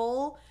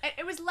 evil.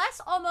 It was less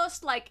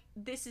almost like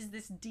this is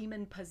this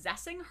demon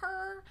possessing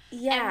her.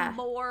 Yeah. And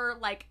more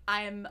like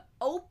I'm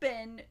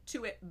open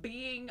to it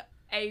being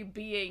a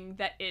being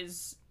that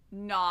is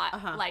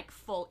not, like,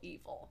 full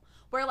evil.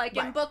 Where, like,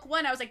 in book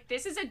 1, I was like,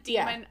 this is a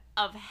demon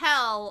of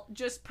hell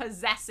just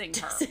possessing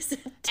her.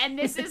 And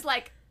this is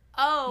like,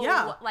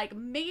 like,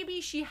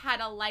 maybe she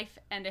had a life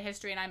and a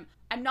history, and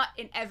I'm not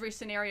in every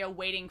scenario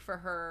waiting for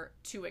her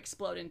to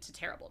explode into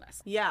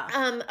terribleness.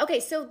 Yeah. Okay,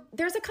 so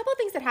there's a couple of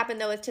things that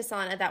happened, though, with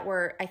Tasana that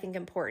were, I think,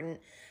 important.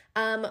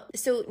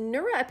 So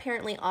Nura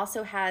apparently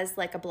also has,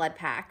 like, a blood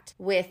pact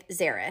with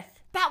Zareth.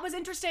 That was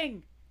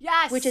interesting.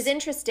 Yes. Which is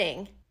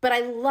interesting. But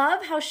I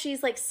love how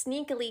she's like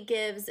sneakily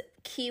gives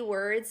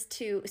keywords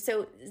to,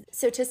 so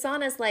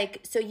Tasana's like,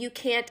 so you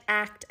can't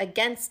act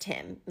against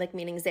him, like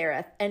meaning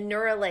Zareth. And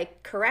Nura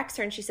like corrects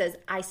her and she says,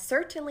 I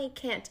certainly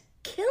can't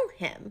kill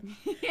him.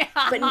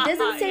 But he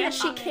doesn't say that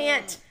she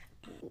can't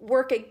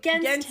work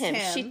against him.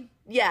 She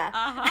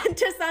And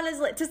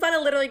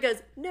Tasana literally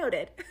goes,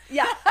 noted.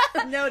 Yeah,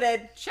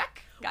 noted.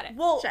 Check. Got it.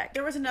 Well,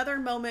 there was another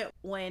moment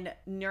when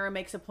Nura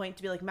makes a point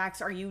to be like,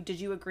 Max,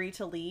 did you agree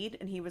to lead?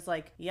 And he was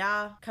like,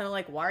 yeah. Kind of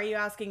like, why are you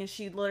asking? And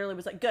she literally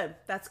was like, good,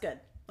 that's good.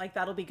 Like,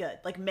 that'll be good.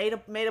 Like, made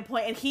a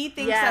point. And he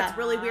thinks that's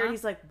really weird.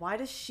 He's like, why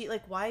did she say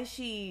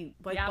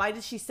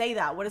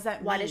that? What does that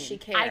mean? Why does she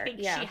care? I think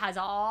she has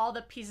all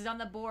the pieces on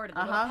the board and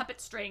the little puppet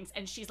strings,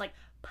 and she's like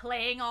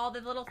playing all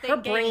the little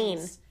thing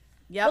games.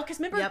 Yep. Well, because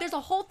remember, there's a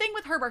whole thing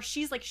with her where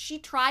she's like, she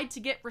tried to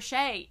get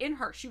Riche in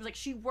her. She was like,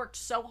 she worked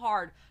so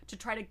hard to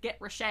try to get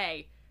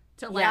Riche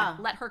to like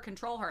let her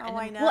control her.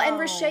 I know. Well, and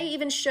Riche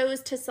even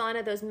shows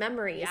Tasana those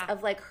memories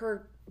of like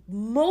her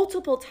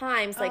multiple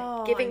times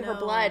like giving her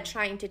blood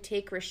trying to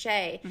take Riche.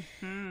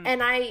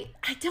 And I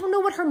don't know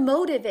what her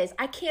motive is.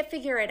 I can't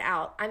figure it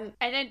out. And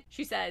then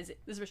she says,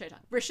 this is Riche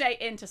talking. Riche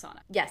in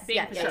Tasana. Yes.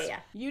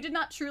 You did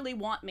not truly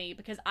want me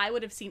because I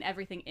would have seen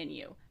everything in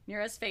you.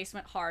 Nira's face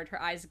went hard,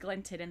 her eyes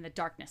glinted in the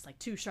darkness like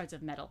two shards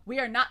of metal. We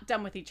are not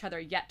done with each other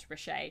yet,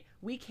 Riche.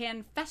 We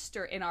can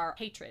fester in our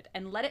hatred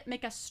and let it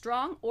make us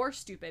strong or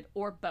stupid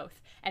or both.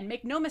 And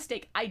make no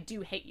mistake, I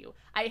do hate you.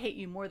 I hate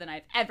you more than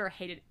I've ever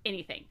hated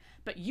anything.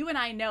 But you and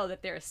I know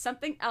that there is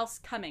something else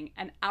coming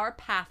and our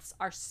paths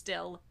are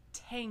still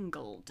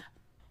tangled.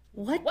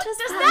 What does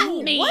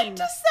that mean? What does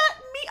that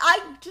mean?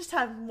 I just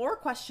have more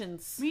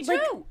questions. Me too.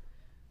 Like,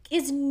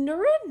 is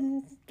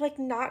Nura, like,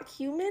 not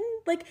human?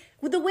 Like,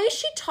 the way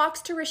she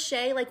talks to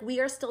Riche, like,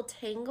 we are still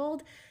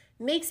tangled,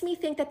 makes me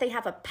think that they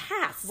have a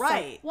past.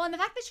 Right. Well, and the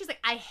fact that she's like,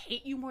 I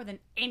hate you more than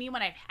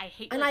anyone. I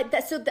hate you.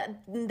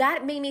 And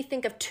that made me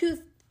think of two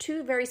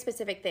very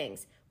specific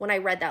things when I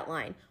read that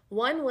line.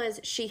 One was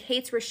she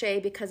hates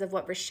Riche because of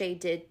what Riche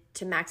did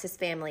to Max's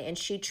family,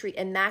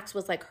 and Max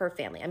was like her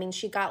family. I mean,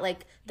 she got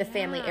like the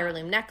family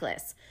heirloom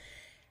necklace.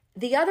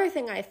 The other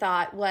thing I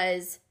thought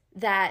was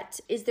that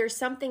is there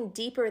something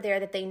deeper there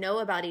that they know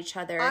about each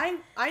other?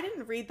 I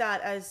didn't read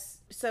that as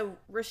so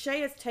Riche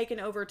has taken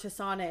over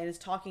Tasana and is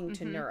talking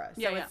to Nura.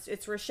 So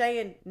it's Riche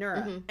and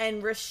Nura.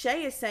 And Riche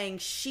is saying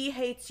she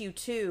hates you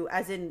too,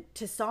 as in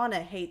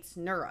Tasana hates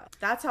Nura.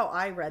 That's how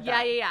I read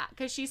that. Yeah.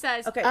 Because she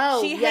says,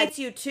 she hates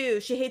you too.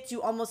 She hates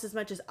you almost as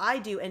much as I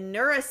do. And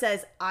Nura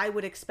says, I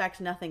would expect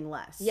nothing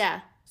less.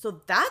 Yeah.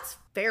 So that's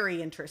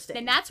very interesting.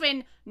 And that's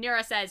when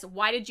Nura says,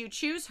 why did you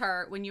choose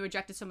her when you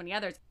rejected so many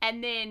others?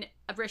 And then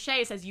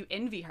Riche says, you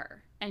envy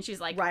her. And she's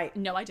like,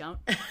 no, I don't.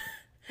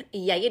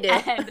 Yeah, you do.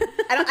 And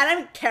I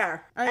don't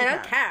care. I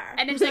don't care.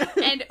 And then she's like,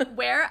 and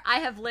where I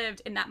have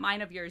lived in that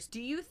mind of yours, do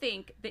you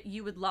think that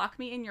you would lock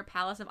me in your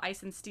palace of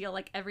ice and steel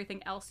like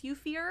everything else you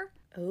fear?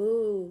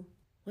 Ooh.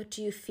 What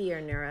do you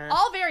fear, Nura?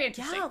 All very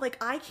interesting. Yeah, like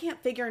I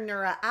can't figure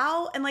Nura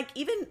out, and like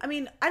even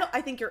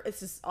I think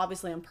this is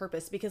obviously on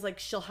purpose because like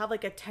she'll have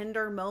like a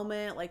tender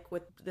moment like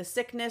with the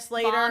sickness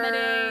later,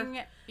 vomiting,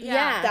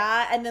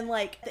 that, and then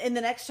like in the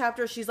next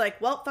chapter she's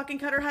like, well, fucking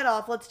cut her head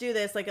off, let's do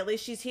this. Like at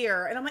least she's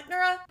here, and I'm like,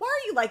 Nura, why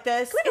are you like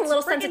this? Like a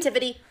little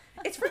sensitivity.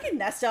 It's freaking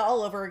Nesta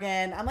all over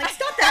again. I'm like,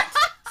 stop that.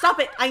 Stop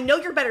it. I know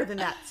you're better than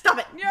that. Stop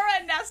it. Nura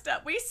and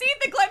Nesta, we see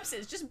the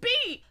glimpses. Just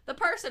be the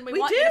person we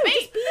want do. you to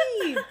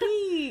be. Just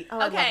be.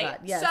 Oh, okay. I love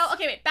that. Yes. So,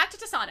 okay, wait. Back to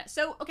Tasana.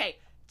 So, okay.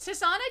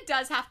 Tasana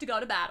does have to go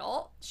to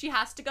battle. She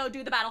has to go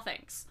do the battle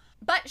things.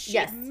 But she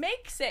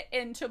makes it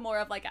into more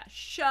of like a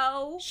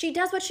show. She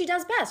does what she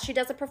does best. She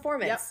does a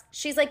performance. Yep.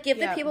 She's like, give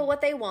the people what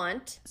they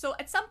want. So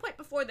at some point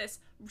before this,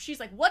 she's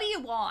like, what do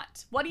you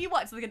want? What do you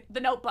want? It's like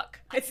the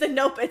Notebook. It's the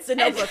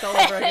Notebook all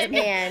over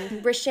again.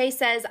 And Riche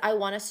says, I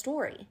want a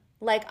story.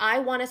 Like, I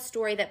want a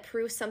story that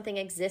proves something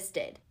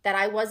existed, that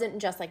I wasn't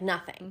just like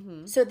nothing.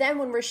 Mm-hmm. So then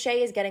when Riche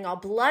is getting all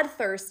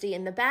bloodthirsty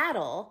in the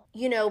battle,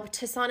 you know,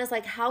 Tasana's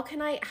like, how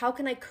can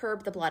I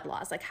curb the blood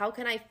laws? Like, how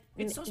can I...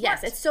 It's so smart.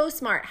 Yes, it's so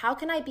smart. How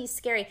can I be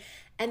scary?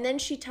 And then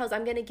she tells,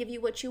 I'm going to give you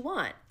what you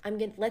want.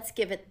 Let's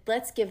give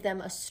them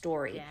a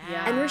story.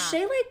 Yeah. And Riche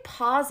like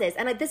pauses.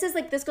 And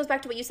this goes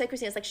back to what you said,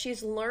 Christina. It's like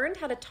she's learned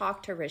how to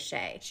talk to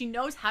Riche. She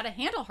knows how to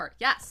handle her.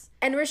 Yes.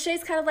 And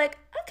Riche's kind of like,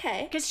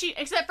 okay. Because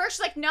at first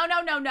she's like, no.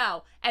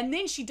 And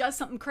then she does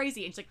something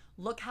crazy. And she's like,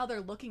 look how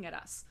they're looking at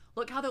us.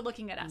 Look how they're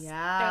looking at us.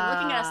 Yeah. They're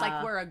looking at us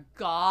like we're a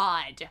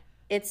god.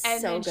 It's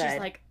and so then good. She's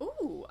like,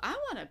 ooh, I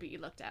want to be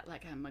looked at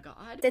like I'm a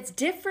god. That's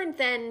different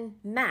than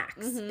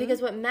Max.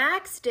 Because what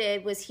Max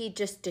did was he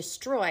just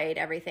destroyed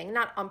everything.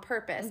 Not on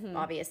purpose,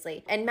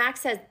 obviously. And Max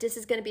says, this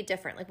is going to be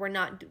different. Like,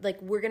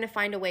 we're going to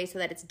find a way so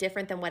that it's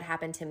different than what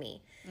happened to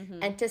me.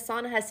 And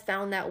Tasana has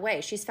found that way.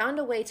 She's found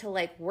a way to,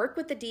 like, work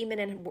with the demon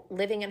and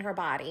living in her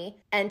body.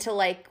 And to,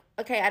 like,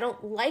 okay, I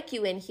don't like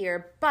you in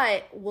here,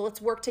 but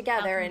let's work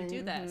together and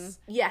do this.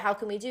 Yeah, how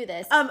can we do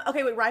this?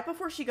 Okay, wait, right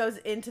before she goes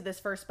into this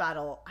first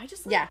battle, I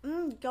just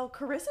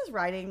Carissa's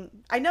writing.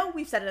 I know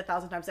we've said it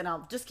 1,000 times and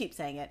I'll just keep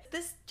saying it.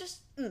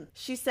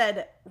 She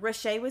said,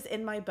 Riche was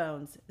in my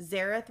bones.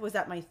 Zareth was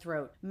at my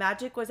throat.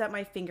 Magic was at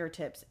my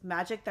fingertips.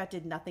 Magic that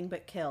did nothing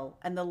but kill.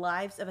 And the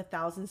lives of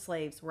 1,000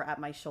 slaves were at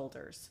my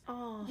shoulders.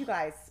 Oh, you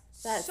guys.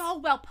 that's so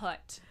well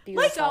put.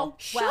 Beautiful.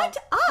 Shut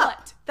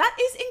up. That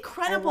is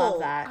incredible. I love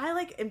that.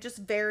 I am just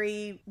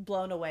very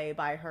blown away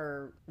by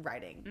her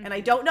writing. And I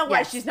don't know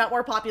why she's not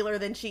more popular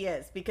than she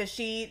is, because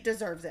she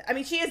deserves it. I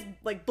mean, she is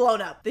like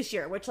blown up this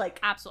year, which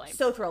absolutely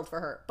so thrilled for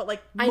her. But more.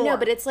 I know,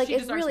 but it's like,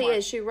 it really more.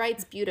 is. She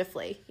writes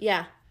beautifully.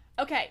 Yeah.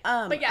 Okay.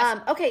 But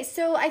yes. Okay,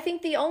 so I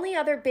think the only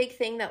other big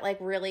thing that like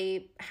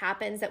really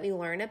happens that we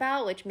learn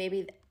about, which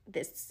maybe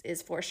this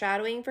is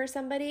foreshadowing for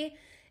somebody,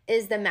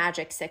 is the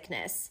magic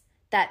sickness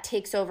that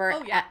takes over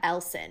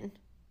Elsin,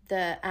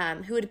 the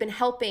who had been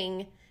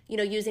helping, you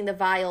know, using the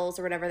vials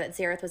or whatever that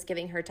Zareth was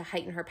giving her to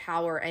heighten her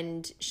power,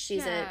 and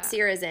she's a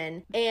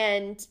Syrazin.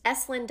 And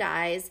Eslin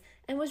dies,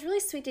 and it was really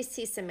sweet to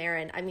see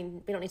Samarin. I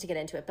mean, we don't need to get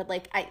into it, but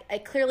like I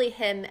clearly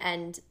him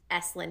and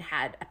Eslin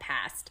had a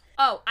past.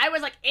 Oh, I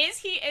was like, is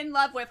he in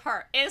love with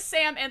her? Is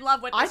Sam in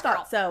love with this girl? I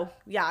thought so.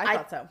 Yeah, I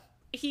thought so.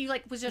 He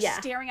like was just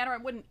staring at her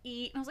and wouldn't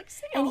eat. And I was like,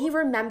 Sam. And he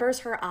remembers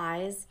her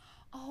eyes.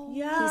 Oh,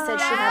 yeah. He said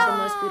she had the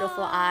most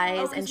beautiful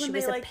eyes, and she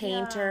was a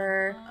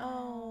painter. Yeah.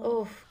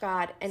 Oh,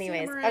 God.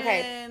 Anyways, Samarin.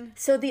 Okay.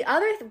 So the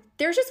other,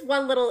 there's just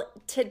one little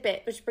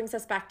tidbit, which brings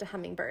us back to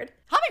Hummingbird.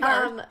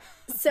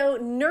 So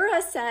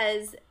Nura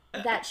says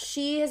that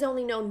she has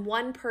only known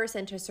one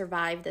person to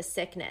survive the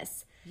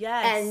sickness.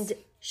 Yes. And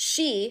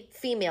she,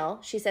 female,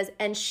 she says,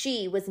 and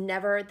she was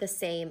never the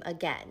same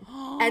again.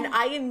 And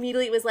I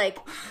immediately was like,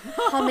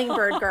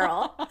 Hummingbird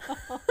girl.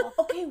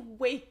 Okay,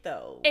 wait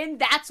though. And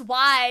that's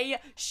why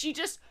she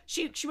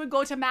would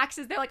go to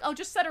Max's. They're like, oh,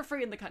 just set her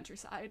free in the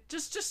countryside.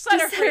 Just set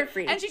her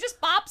free. And she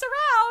just bops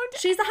around.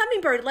 She's a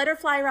hummingbird. Let her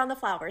fly around the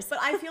flowers. But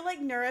I feel like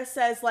Nura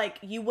says, like,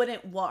 you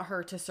wouldn't want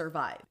her to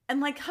survive. And,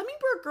 like,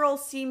 Hummingbird Girl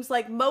seems,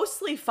 like,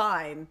 mostly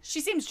fine. She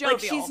seems jovial.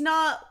 Like, she's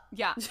not...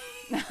 Yeah.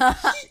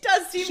 She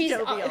does seem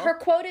jovial. Her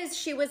quote is,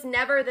 she was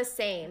never the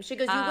same. She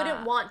goes, you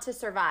wouldn't want to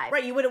survive.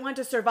 Right, you wouldn't want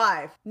to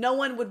survive. No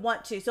one would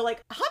want to. So,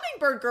 like,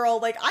 Hummingbird Girl,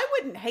 like, I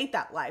wouldn't hate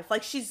that life.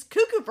 Like, she's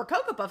cuckoo for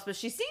Cocoa Puffs, but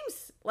she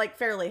seems, like,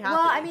 fairly happy.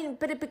 Well, I mean,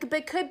 but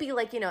it could be,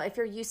 like, you know, if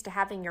you're used to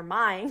having your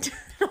mind,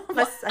 all of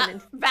a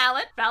sudden.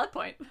 Valid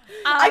point.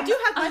 I do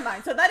have my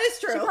mind, so that is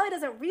true. She probably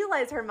doesn't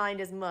realize her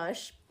mind is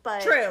mush.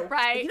 But true.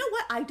 Right. But you know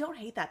what? I don't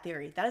hate that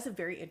theory. That is a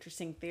very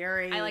interesting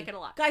theory. I like it a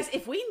lot. Guys,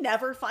 if we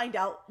never find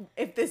out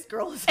if this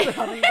girl is a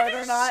hummingbird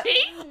or not,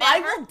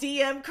 I will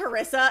DM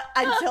Carissa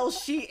until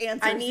she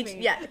answers me.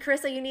 Yeah,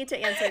 Carissa, you need to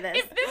answer this.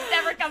 If this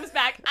never comes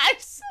back, I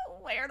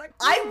swear to God.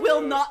 I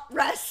will not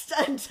rest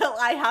until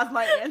I have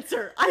my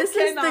answer. This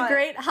is the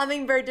great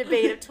hummingbird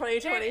debate of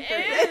 2023.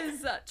 It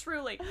is,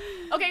 truly.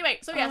 Okay,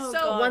 wait. So,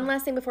 God. One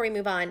last thing before we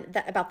move on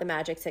about the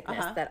magic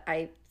sickness that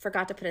I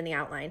forgot to put in the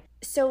outline.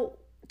 So,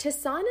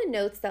 Tasana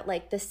notes that,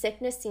 like, the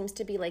sickness seems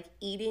to be, like,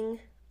 eating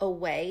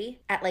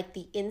away at, like,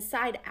 the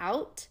inside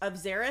out. Of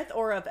Zareth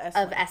or of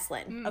Eslin? Of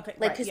Eslin. Okay,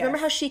 like, because remember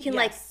how she can,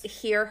 like,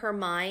 hear her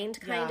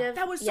mind, kind of?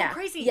 That was so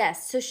crazy.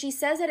 Yes, so she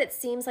says that it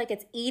seems like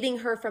it's eating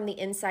her from the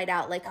inside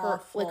out, like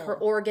her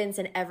organs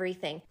and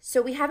everything.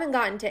 So we haven't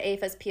gotten to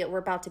Ava's POV. We're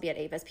about to be at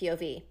Ava's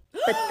POV.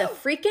 But the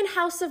freaking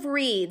House of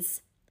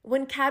Reeds...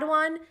 When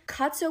Cadwan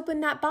cuts open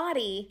that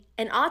body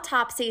and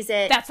autopsies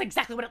it. That's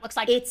exactly what it looks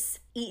like. It's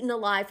eaten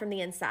alive from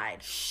the inside.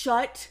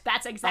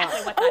 That's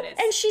exactly what that is.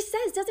 And she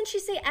says, doesn't she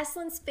say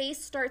Eslin's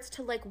face starts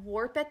to like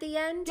warp at the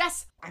end?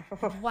 Yes.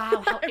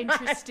 Wow, how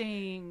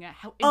interesting.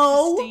 How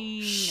Oh,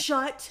 interesting.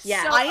 shut.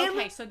 Yeah.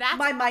 So, so that's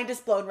my mind is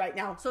blown right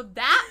now. So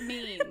that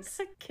means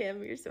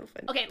Kim, you're so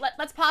funny. okay,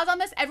 let's pause on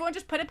this. Everyone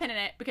just put a pin in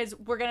it because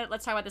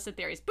let's talk about this in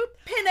theories. Boop.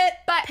 Pin it.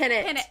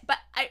 Pin it. But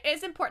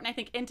it's important, I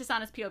think, in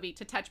Tasana's POV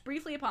to touch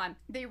briefly upon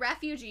the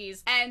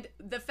refugees and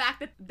the fact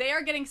that they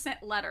are getting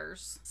sent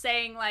letters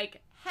saying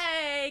like,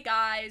 hey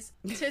guys,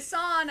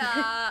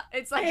 Tasana.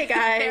 It's like, hey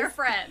guys, they're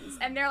friends,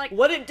 and they're like,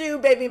 what it do,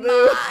 baby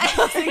boo?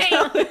 hey,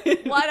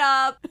 what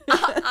up?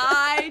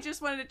 I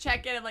just wanted to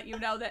check in and let you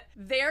know that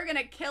they're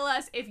gonna kill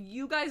us if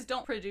you guys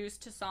don't produce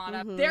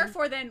Tasana. Mm-hmm.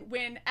 Therefore, then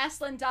when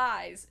Eslin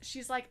dies,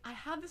 she's like, I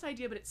have this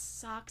idea, but it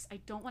sucks.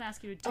 I don't want to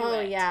ask you to do it. Oh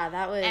yeah,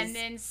 that was. And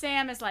then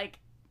Sam is like,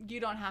 you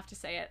don't have to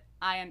say it.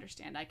 I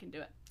understand. I can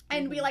do it.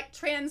 And we like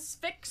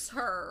transfix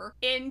her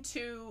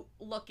into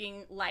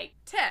looking like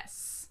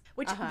Tess.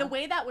 Which, the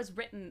way that was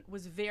written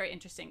was very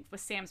interesting with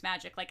Sam's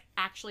magic, like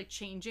actually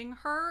changing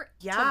her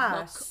to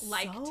look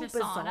like Tasana.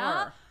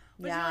 Bizarre.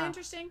 Was really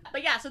interesting.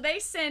 But yeah, so they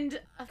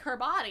send her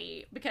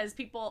body because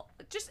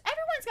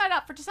everyone's got it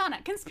up for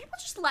Tasana. Can people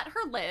just let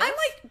her live? I'm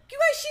like, you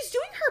guys, she's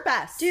doing her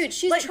best. Dude,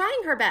 she's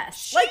trying her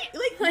best.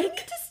 You need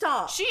to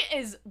stop. She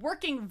is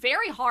working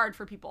very hard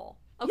for people.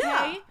 Okay?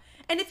 Yeah.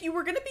 And if you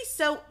were going to be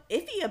so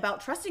iffy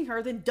about trusting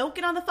her, then don't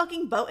get on the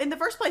fucking boat in the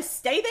first place.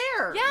 Stay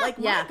there. Yeah.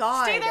 My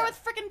God. Stay there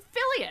with freaking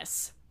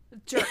Phileas.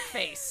 Jerk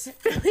face.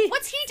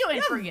 What's he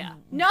doing for you?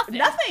 Nothing.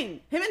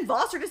 Nothing. Him and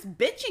Voss are just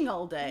bitching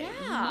all day. Yeah.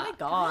 Oh my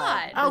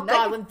God. Oh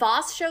God, when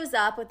Voss shows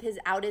up with his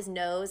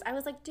nose, I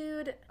was like,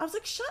 dude. I was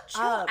like, shut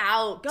up.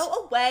 Out.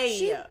 Go away.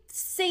 She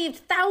saved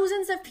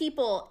thousands of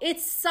people.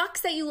 It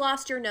sucks that you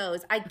lost your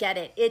nose. I get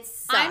it. It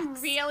sucks. I'm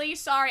really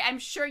sorry. I'm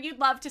sure you'd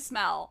love to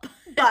smell.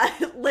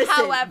 But listen,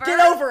 however, get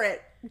over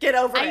it. Get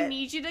over it. I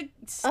need you to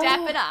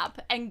step it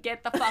up and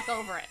get the fuck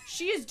over it.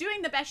 She is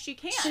doing the best she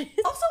can. Also,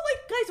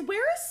 like, guys,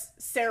 where is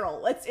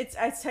Cyril? It's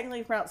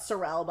technically pronounced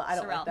Sorrel, but I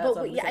don't like that. But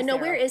so yeah, no,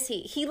 where is he?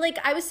 He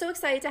I was so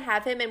excited to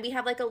have him, and we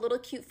have like a little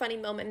cute, funny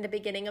moment in the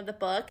beginning of the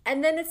book,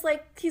 and then it's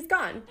like he's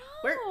gone.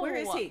 Where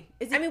is he?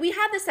 I mean, we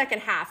have the second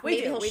half.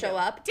 Maybe he'll show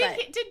up. Did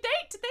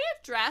they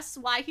address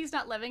why he's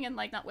not living in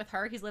not with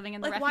her? He's living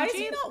in the refugee. Why is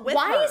he not with her?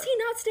 Why is he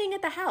not staying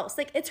at the house?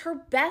 Like, it's her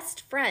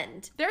best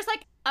friend. There's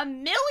like a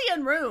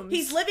million rooms.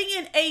 He's living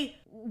in a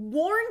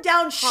worn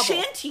down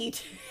shanty.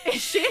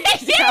 She's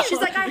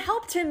like, I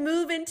helped him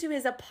move into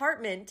his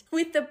apartment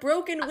with the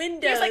broken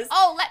windows. He's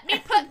like, let me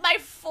put my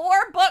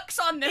 4 books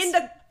on this in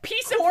the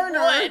piece corner.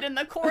 of wood in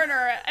the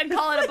corner and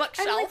call it a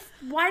bookshelf.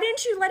 Like, why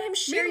didn't you let him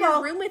share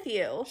your room with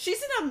you?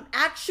 She's in an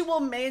actual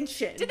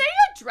mansion. Did they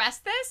address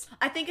this?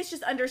 I think it's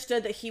just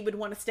understood that he would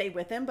want to stay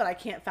with him, but I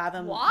can't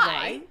fathom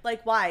why.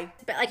 Like, why?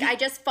 But I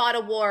just fought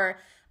a war.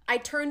 I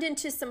turned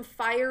into some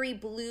fiery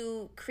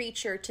blue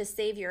creature to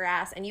save your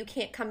ass, and you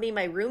can't come be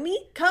my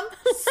roomie? Come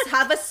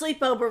have a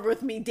sleepover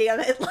with me, damn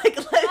it.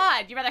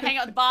 God, you rather hang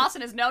out with Boss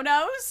and his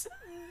no-nos?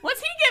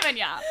 What's he giving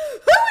ya? Who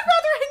would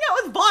rather hang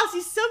out with Boss?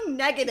 He's so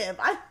negative.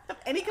 I don't have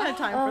any kind of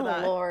time for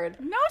that. Oh, Lord.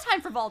 No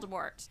time for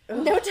Voldemort.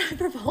 No time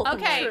for Voldemort.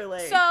 Okay,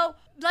 Truly. so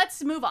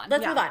let's move on.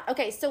 Let's move on.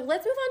 Okay, so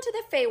let's move on to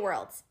the Fey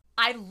Worlds.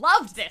 I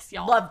loved this,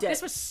 y'all. Loved it.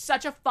 This was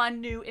such a fun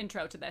new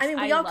intro to this. I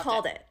mean, we all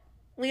called it.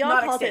 We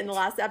all called it in the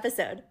last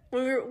episode.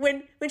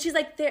 When she's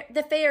like,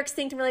 the Fae are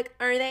extinct, and we're like,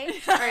 are they?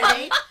 Are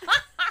they?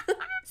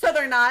 So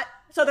they're not.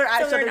 So they're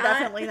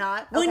definitely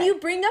not. Okay. When you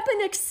bring up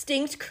an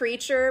extinct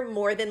creature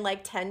more than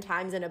 10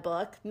 times in a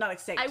book. Not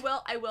extinct.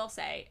 I will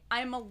say,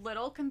 I'm a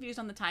little confused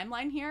on the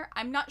timeline here.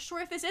 I'm not sure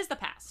if this is the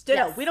past.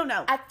 No, we don't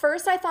know. At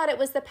first I thought it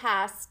was the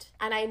past,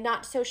 and I'm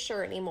not so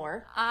sure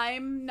anymore.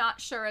 I'm not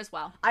sure as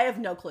well. I have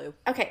no clue.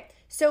 Okay,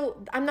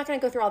 so I'm not going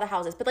to go through all the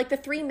houses, but the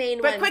 3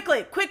 main ones.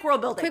 But quick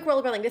world building. Quick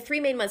world building. The 3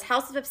 main ones: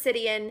 House of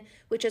Obsidian,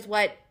 which is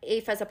what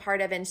Aoife's a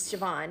part of, and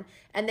Siobhan.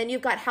 And then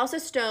you've got House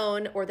of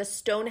Stone, or the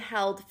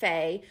Stone-held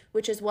Fae,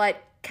 which is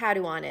what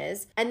Cadouan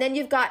is. And then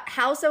you've got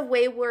House of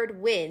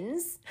Wayward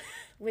Winds,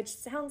 which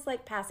sounds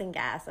like passing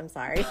gas. I'm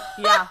sorry.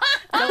 Yeah,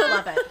 don't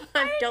love it.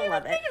 I don't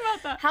love it. Think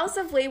about that. House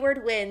of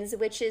Wayward Winds,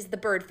 which is the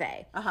bird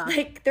fae.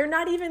 They're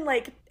not even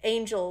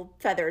angel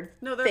feathered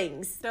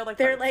things.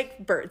 They're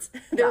like birds.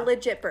 They're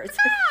legit birds.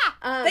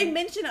 They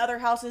mention other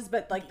houses,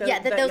 but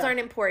those aren't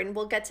important.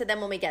 We'll get to them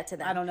when we get to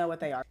them. I don't know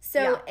what they are.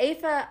 So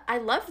Aoife, I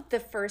loved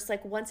the first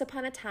Once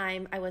Upon a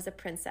Time I Was a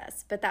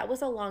Princess, but that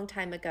was a long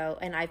time ago,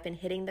 and I've been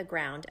hitting the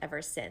ground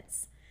ever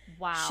since.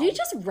 Wow. She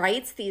just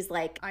writes these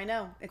I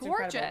know. It's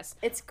gorgeous. incredible.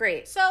 It's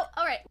great. So,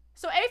 all right,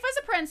 So Aoife's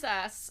a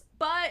princess,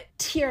 but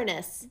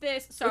Tyrannus.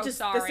 Which is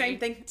sorry. the same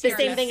thing. The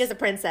same thing as a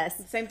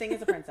princess. Same thing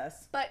as a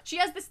princess. But she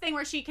has this thing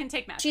where she can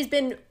take magic. She's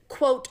been,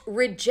 quote,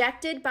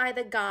 rejected by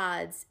the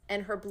gods,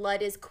 and her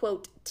blood is,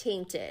 quote,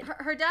 tainted.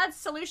 Her dad's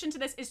solution to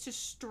this is to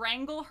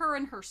strangle her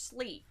in her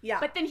sleep.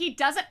 Yeah. But then he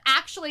doesn't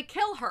actually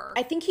kill her.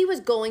 I think he was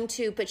going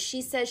to, but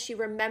she says she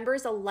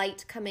remembers a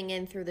light coming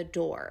in through the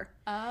door.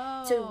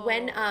 Oh. So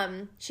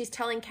when she's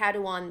telling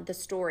Cadouan the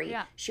story,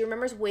 she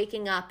remembers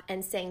waking up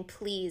and saying,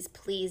 please,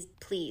 please,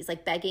 please,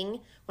 like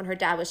begging when her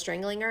dad was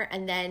strangling her.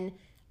 And then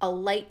a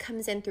light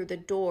comes in through the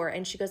door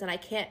and she goes, and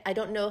I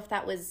don't know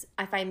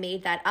if I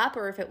made that up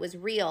or if it was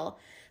real.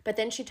 But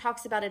then she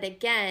talks about it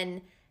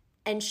again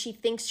and she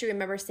thinks she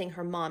remembers seeing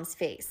her mom's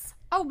face.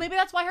 Oh, maybe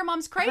that's why her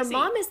mom's crazy. Her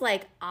mom is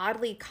like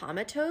oddly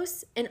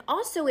comatose. And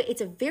also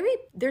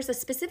there's a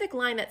specific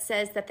line that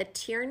says that the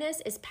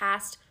Tyrannus is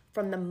passed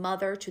from the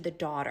mother to the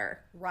daughter.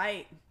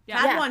 Right.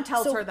 Yeah. Cadouan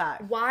tells her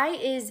that. Why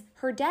is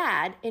her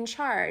dad in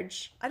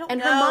charge? I don't know.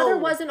 know. And her mother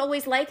wasn't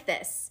always like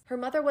this. Her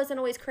mother wasn't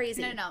always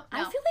crazy. No.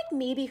 I feel like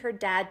maybe her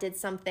dad did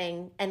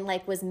something and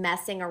like was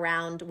messing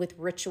around with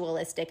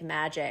ritualistic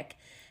magic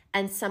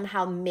and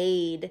somehow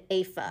made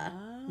Aoife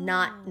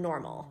not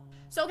normal.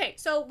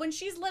 So when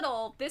she's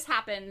little, this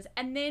happens,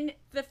 and then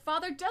the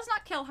father does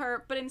not kill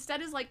her, but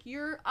instead is like,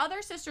 your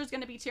other sister's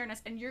gonna be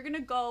Tyrannus, and you're gonna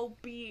go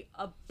be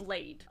a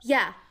blade.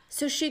 Yeah.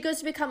 So she goes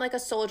to become like a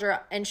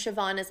soldier, and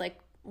Siobhan is like,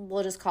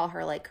 we'll just call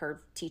her like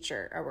her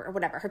teacher or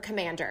whatever, her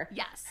commander.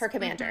 Yes. Her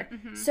commander.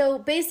 So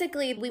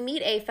basically we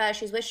meet Aoife,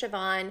 she's with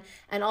Siobhan,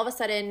 and all of a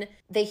sudden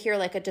they hear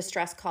like a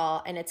distress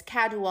call, and it's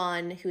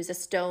Cadouan, who's a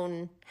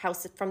stone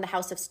house from the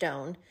House of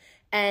Stone.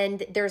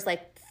 And there's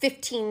like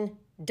 15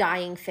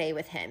 dying fae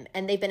with him,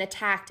 and they've been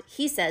attacked,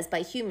 he says,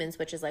 by humans,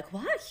 which is like,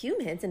 what?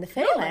 Humans in the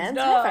Faelands?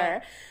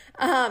 Never.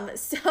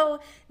 So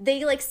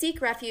they like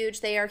seek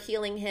refuge, they are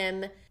healing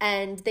him,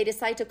 and they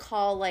decide to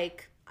call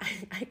like,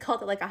 I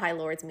called it like a High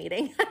Lords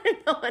meeting. I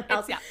don't know what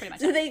else. Yeah, pretty much.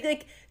 So they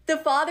like, the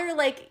father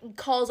like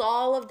calls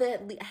all of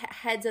the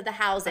heads of the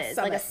houses,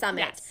 like a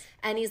summit. Yes.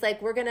 And he's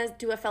like, we're going to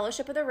do a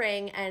Fellowship of the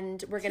Ring,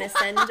 and we're going to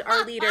send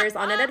our leaders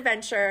on an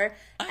adventure.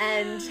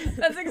 And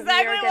that's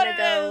exactly what it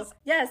is.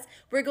 Yes,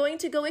 we're going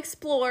to go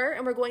explore,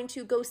 and we're going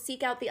to go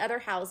seek out the other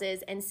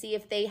houses and see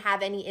if they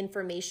have any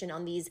information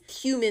on these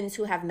humans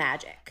who have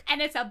magic. And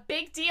it's a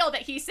big deal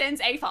that he sends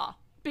Aoife,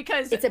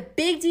 because it's a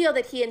big deal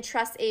that he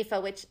entrusts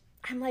Aoife, which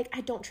I'm like, I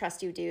don't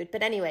trust you, dude.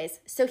 But anyways,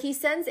 so he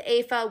sends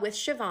Aoife with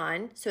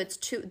Siobhan. So it's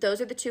two. Those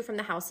are the two from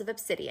the House of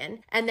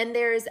Obsidian. And then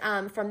there's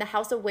from the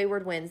House of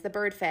Wayward Winds, the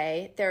Bird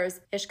Fae. There's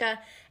Ishka.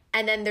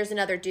 And then there's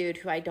another dude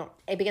who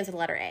it begins with the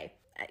letter A.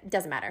 It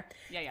doesn't matter.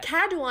 Yeah.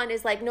 Cadouan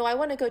is like, no, I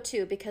want to go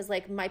too, because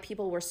like my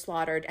people were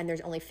slaughtered and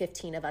there's only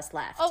 15 of us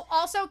left. Oh,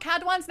 also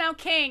Cadouan's now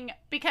king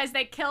because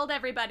they killed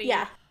everybody.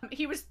 Yeah.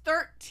 He was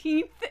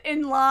 13th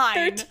in line.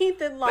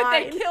 13th in line. But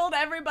they killed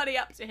everybody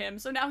up to him,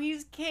 so now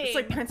he's king. It's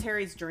like Prince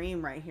Harry's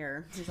dream right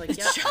here. He's like,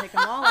 yep, take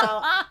them all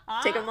out.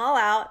 Take them all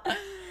out.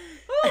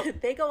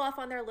 They go off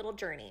on their little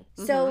journey.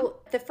 So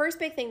the first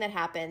big thing that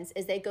happens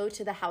is they go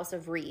to the House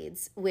of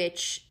Reeds,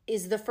 which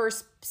is the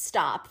first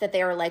stop that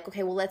they are like,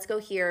 okay, well, let's go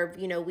here.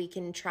 You know, we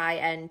can try,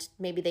 and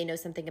maybe they know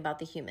something about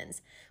the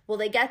humans. Well,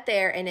 they get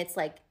there and it's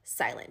like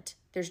silent.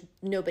 There's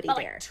nobody there.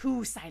 Like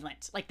too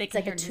silent. Like they can It's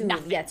like hear a tomb.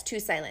 nothing. Yeah, it's too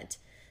silent.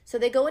 So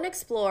they go and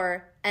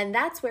explore, and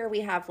that's where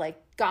we have like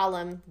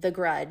Gollum the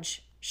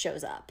Grudge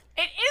shows up.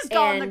 It is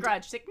Gollum the And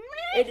Grudge.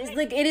 It's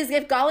like, it is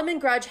if Gollum and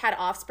Grudge had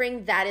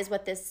offspring, that is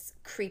what this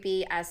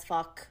creepy as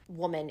fuck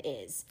woman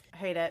is. I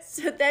hate it.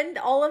 So then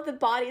all of the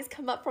bodies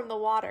come up from the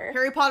water.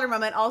 Harry Potter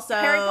moment also.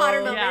 Harry Potter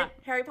moment. Yeah.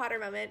 Harry Potter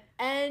moment.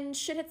 And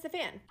shit hits the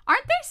fan.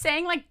 Aren't they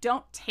saying like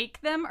don't take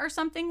them or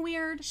something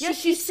weird? Yeah,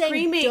 she's saying,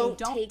 screaming, don't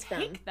Don't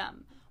take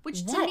them.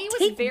 Which to What? me was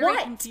Take very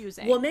what?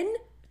 confusing. Woman?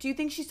 Do you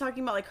think she's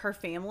talking about like her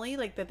family?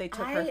 Like that they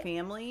took her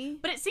family?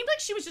 But it seemed like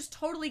she was just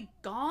totally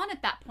gone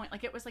at that point.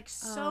 Like it was like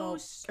so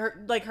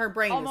her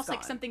brain almost is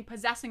like gone. something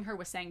possessing her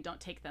was saying don't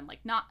take them. Like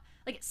not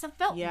like it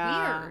felt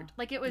Yeah. weird.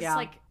 Like it was Yeah.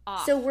 like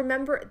off. So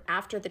remember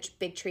after the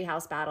big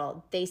treehouse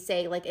battle, they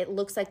say like it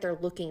looks like they're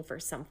looking for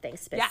something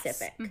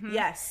specific.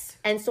 Yes.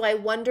 And so I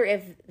wonder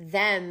if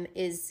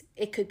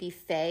it could be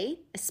fae,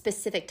 a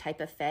specific type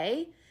of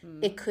fae.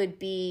 It could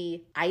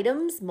be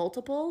items,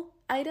 multiple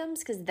items,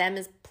 because them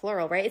is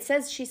plural, right?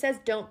 She says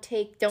don't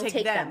take them.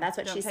 That's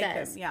what Don't she take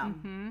says. them.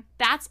 Yeah.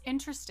 That's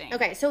interesting.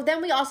 Okay, so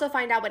then we also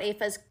find out what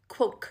Aoife's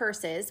quote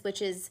curse is, which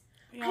is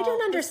I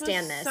don't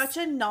understand this. Such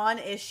a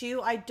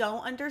non-issue. I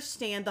don't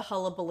understand the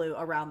hullabaloo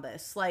around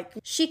this. Like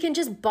She can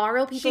just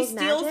borrow she people's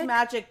steals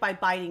magic by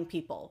biting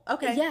people.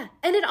 Okay. Yeah.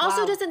 And it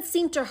also Wow. doesn't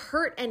seem to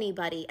hurt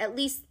anybody, at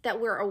least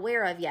that we're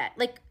aware of yet.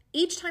 Like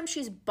each time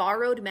she's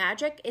borrowed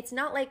magic, it's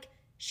not like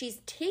she's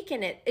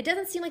taken it. It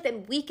doesn't seem like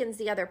that weakens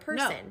the other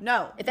person.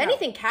 No. If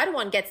anything,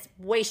 Cadwan gets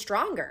way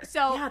stronger.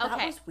 So, Yeah, that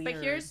okay, was weird.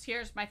 but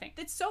here's my thing.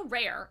 It's so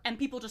rare, and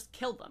people just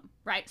kill them,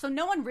 right? So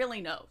no one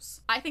really knows.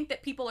 I think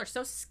that people are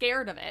so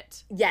scared of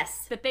it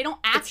Yes. that they don't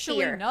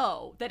actually fear.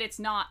 know that it's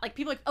not, like,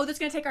 people are like, oh, that's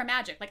gonna take our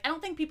magic. Like, I don't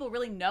think people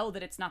really know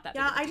that it's not that big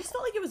Yeah, of a I deal. just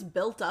felt like it was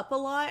built up a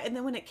lot, and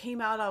then when it came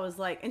out, I was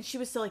like, and she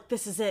was still like,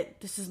 "This is it.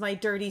 This is my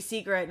dirty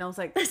secret," and I was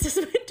like, This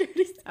is my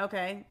dirty.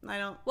 "Okay, I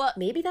don't." Well,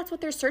 Maybe that's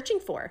what they're searching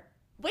for.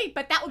 wait,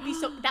 but that would be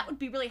that would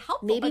be really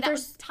helpful. Maybe but that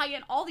there's- would tie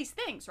in all these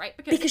things, right?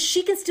 Because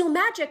she can steal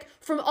magic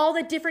from all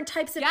the different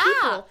types of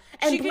people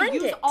and she blend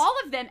could use it. all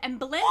of them and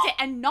blend it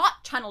and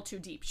not channel too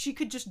deep. She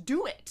could just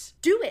do it.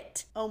 Do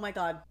it. Oh my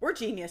god, we're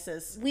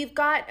geniuses. We've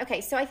got,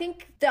 okay, so I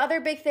think the other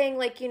big thing,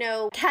 like, you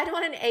know,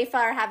 Cadwan and Aefa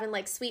are having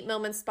like sweet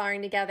moments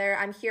sparring together.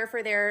 I'm here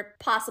for their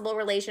possible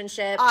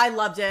relationship. I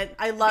loved it.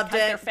 I loved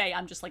Because they're it. Fae,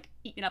 I'm just like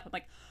eating up. I'm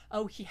like,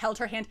 oh, he held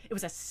her hand. It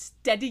was a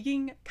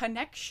steadying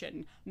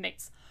connection,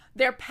 mates.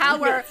 Their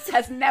power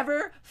has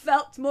never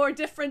felt more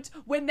different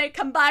when they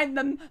combine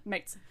them,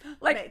 mates.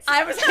 Like, Mates.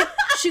 I was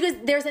She goes,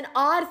 there's an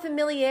odd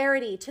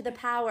familiarity to the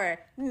power.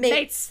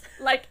 mates.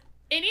 Like,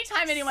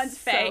 anytime anyone's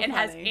So Fae and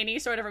has funny. any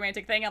sort of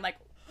romantic thing, I'm like,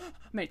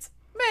 mates.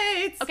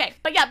 Mates. Okay,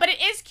 but yeah, but it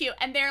is cute,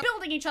 and they're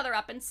building each other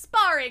up and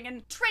sparring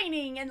and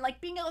training and like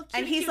being a little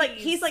And he's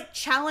like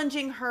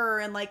challenging her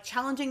and like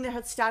challenging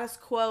the status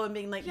quo and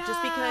being like,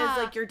 just because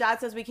like your dad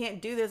says we can't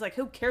do this, like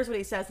who cares what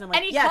he says? And I'm like,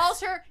 and he yes.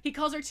 calls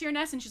her to your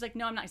nest, and she's like,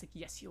 no, I'm not. He's like,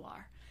 yes, you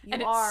are.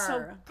 And are. it's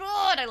so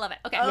good. I love it.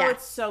 Okay. Oh, Yeah.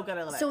 it's so good.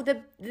 I love it. So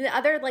the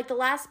other, like the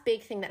last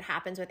big thing that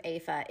happens with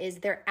Aefa is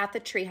they're at the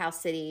Treehouse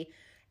City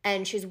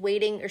and she's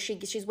waiting, or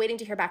she's waiting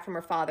to hear back from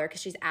her father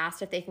because she's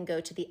asked if they can go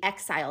to the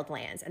Exiled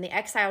Lands. And the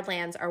Exiled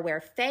Lands are where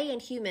Fae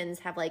and humans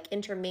have like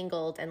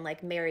intermingled and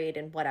like married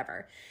and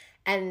whatever.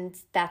 And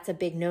that's a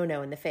big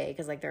no-no in the Fae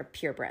because like they're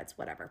purebreds,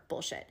 whatever,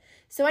 bullshit.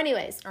 So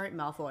anyways, All right,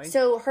 Malfoy.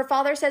 so her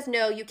father says,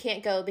 no, you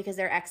can't go because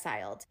they're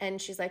exiled.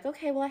 And she's like,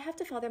 okay, well, I have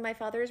to follow my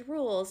father's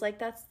rules.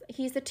 Like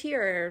he's the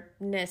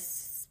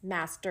tierness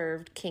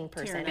master king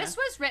person. This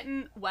was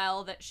written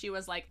well, that she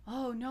was like,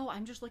 oh no,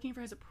 I'm just looking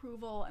for his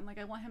approval and like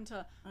I want him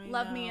to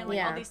love me and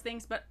like all these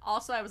things. But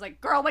also I was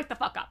like, girl, wake the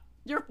fuck up.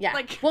 You're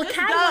like, well, let's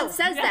Cadwan go.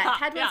 says that.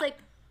 Cadwan's yeah. like,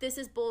 this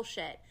is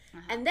bullshit.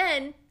 And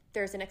then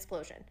there's an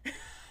explosion.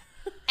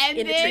 And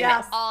in the then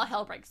treehouse. all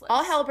hell breaks loose.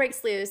 All hell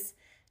breaks loose.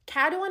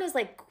 Cadwan is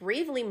like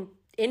gravely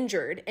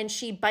injured and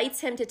she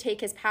bites him to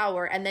take his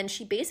power. And then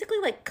she basically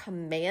like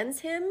commands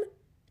him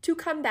to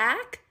come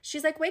back.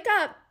 She's like, wake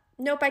up.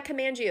 Nope, I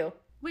command you.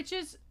 Which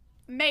is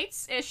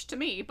mates-ish to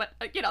me, but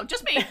you know,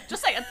 just me.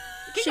 Just saying.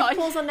 Keep She going.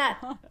 pulls on that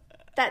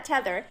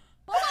tether.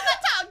 Pull on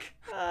that tongue.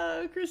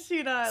 Oh,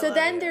 Christina. So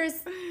then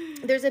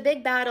there's a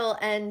big battle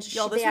and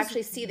Y'all, this they was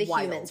actually see the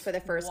wild. humans for the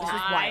first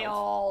time.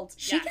 Wild.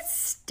 She Yes. gets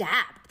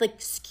stabbed, like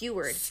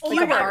skewered, like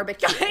Skewered. a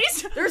barbecue.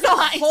 Guys, there's a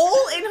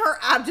hole in her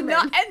abdomen.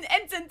 No,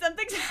 and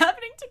something's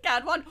happening to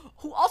Cadwan,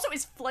 who also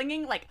is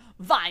flinging like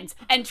vines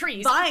and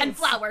trees and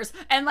flowers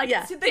and like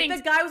things.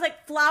 The guy was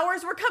like,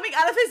 flowers were coming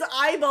out of his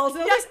eyeballs.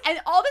 And I was Yes, like,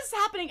 and all this is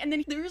happening, and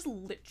then there's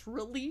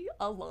literally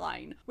a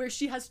line where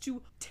she has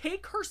to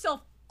take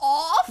herself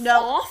off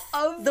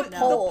of the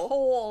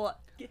pole.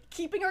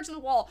 keeping her to the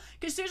wall,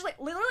 because she's like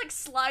literally like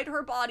slide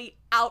her body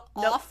out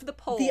off the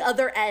pole. The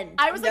other end.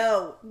 I was like,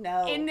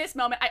 no. in this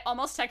moment, I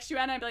almost text you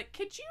and I'd be like,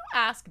 could you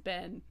ask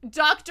Ben,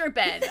 Dr.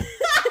 Ben,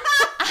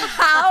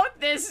 how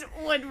this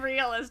would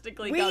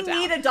realistically go down?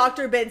 We need a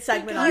Dr. Ben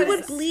segment on You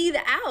this. would bleed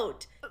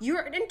out.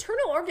 Your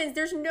internal organs,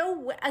 there's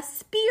no a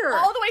spear.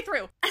 all the way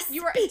through.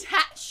 You were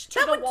attached to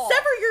that the would wall.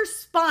 sever your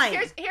spine.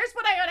 Here's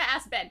what I gotta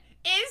ask Ben.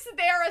 Is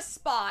there a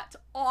spot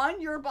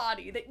on your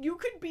body that you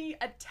could be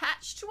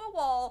attached to a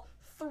wall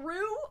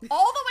through,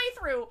 all the way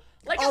through,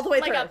 like All the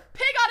way like through. a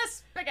pig on a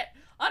spigot?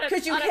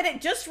 Because you hit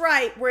it just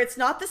right, where it's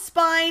not the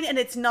spine and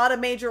it's not a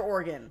major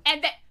organ.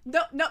 And that,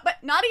 no, but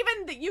not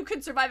even that you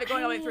could survive it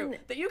going all the way through.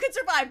 That you could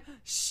survive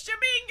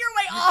shimmying your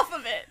way off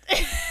of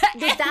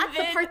it. That's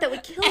the part that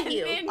would kill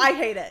you. I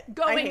hate it.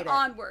 Going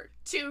onward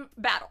to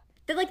battle.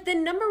 The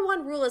number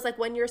one rule is like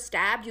when you're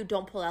stabbed, you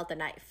don't pull out the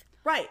knife.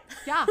 Right.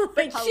 Yeah. But what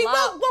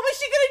was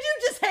she gonna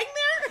do? Just hang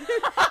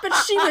there? But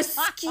she was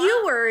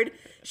skewered.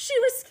 She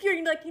was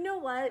skewered. Like, you know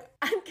what?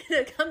 I'm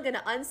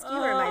gonna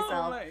unskewer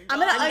myself. I'm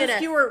gonna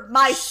unskewer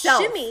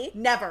myself. Shimmy.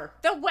 Never.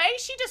 The way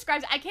she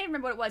describes it, I can't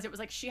remember what it was. It was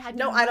like she had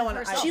to I don't move wanna-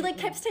 herself. She like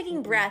kept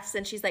taking breaths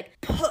and she's like,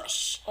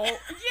 push. Yeah, there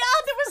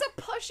was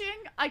a pushing.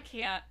 I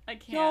can't.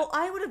 No,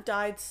 I would have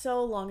died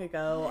so long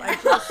ago. I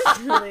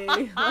just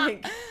really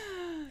like.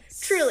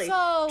 Truly.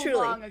 So truly.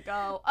 long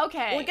ago.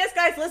 Okay. Well, I guess,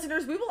 guys,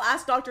 listeners, we will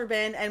ask Dr.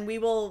 Ben and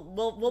we'll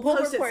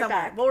post it report somewhere.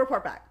 back. We'll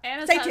report back.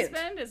 Anna's Stay tuned.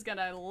 husband is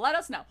gonna let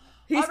us know.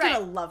 He's All right.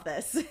 gonna love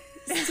this.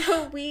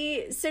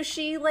 So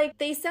she like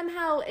they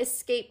somehow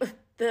escape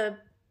the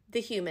the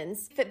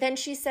humans. But then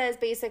she says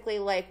basically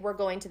like, we're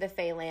going to the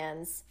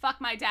Feylands. Fuck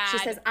my dad. She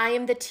says, I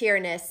am the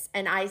Tyrannus,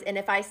 and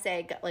if I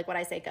say, like, what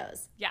I say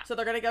goes. Yeah. So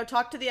they're going to go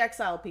talk to the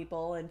exile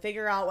people and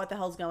figure out what the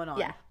hell's going on.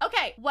 Yeah.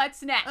 Okay,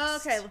 what's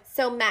next? Okay.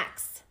 So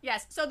Max.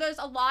 Yes, so there's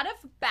a lot of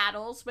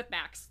battles with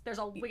Max.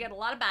 We get a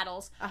lot of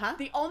battles. Uh-huh.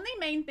 The only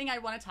main thing I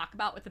want to talk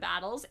about with the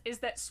battles is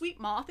that Sweet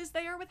Moth is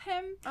there with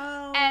him.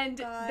 Oh, and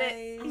guys. that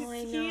I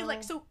he know.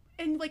 like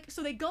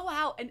so they go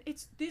out, and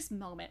it's this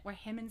moment where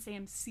him and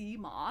Sam see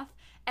Moth,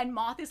 and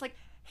Moth is like,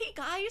 hey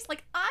guys,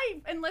 like I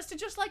enlisted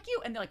just like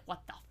you, and they're like,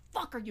 what the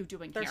fuck are you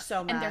doing They're here?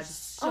 so mad. And they're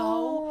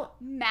so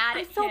mad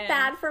at I felt him.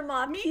 bad for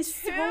Moth. Me He's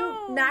too.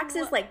 so Max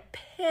is like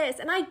pissed,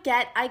 and I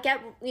get,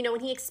 you know,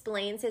 when he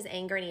explains his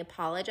anger and he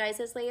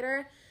apologizes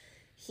later,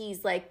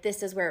 he's like,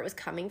 this is where it was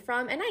coming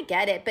from, and I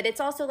get it, but it's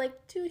also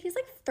like, dude, he's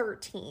like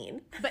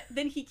 13. But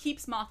then he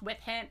keeps Moth with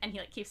him, and he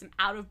like keeps him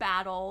out of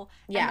battle.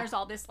 Yeah. And there's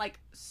all this like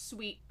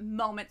sweet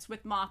moments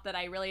with Moth that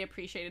I really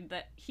appreciated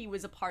that he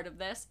was a part of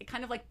this. It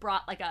kind of like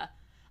brought like a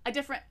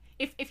different.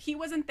 If he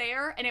wasn't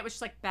there and it was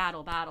just like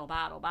battle.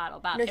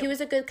 No, he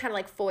was a good kind of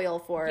like foil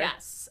for.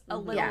 Yes, a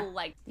little Yeah.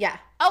 like. Yeah.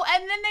 Oh,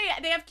 and then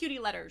they have cutie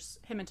letters.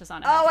 Him and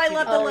Tasana. Oh, I have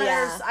love cutie the Oh,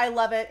 letters. letters. yeah. I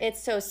love it.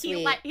 It's so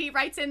sweet. He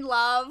writes in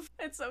love.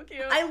 It's so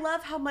cute. I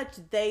love how much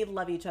they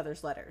love each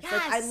other's letters. Like,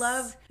 I Yes.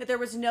 love that there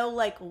was no,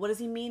 like, what does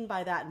he mean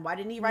by that? And why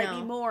didn't he write No.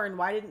 me more? And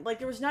why didn't, like,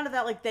 there was none of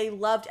that. Like, they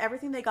loved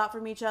everything they got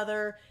from each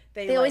other.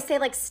 They always say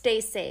like, stay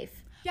safe.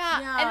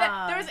 yeah. Yeah.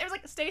 And then it was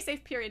like, stay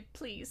safe, period,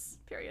 please,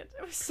 period.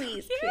 It was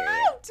Please, so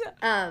cute.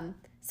 period.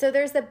 So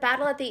there's the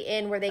battle at the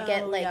inn where they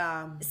get like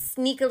yeah.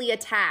 sneakily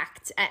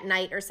attacked at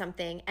night or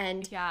something,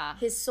 and Yeah.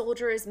 his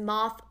soldiers,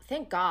 Moth,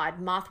 thank God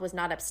Moth was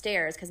not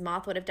upstairs because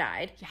Moth would have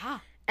died. Yeah.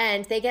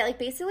 And they get like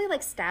basically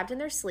like stabbed in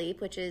their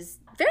sleep, which is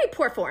very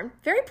poor form.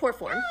 Very poor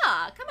form.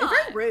 Ah, come on.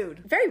 very rude.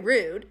 Very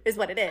rude is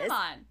what it is.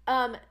 Come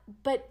on.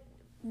 But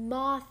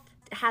Moth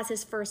has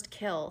his first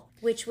kill,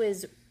 which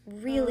was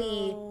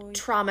really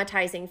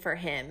traumatizing for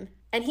him.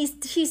 And he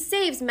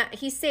saves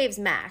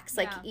Max.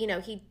 Like, Yeah. you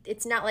know,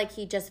 it's not like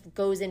he just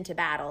goes into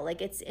battle.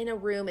 Like, it's in a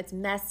room, it's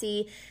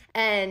messy,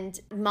 and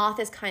Moth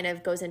is kind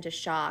of goes into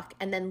shock.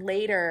 And then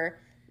later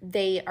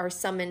they are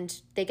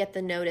summoned, they get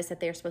the notice that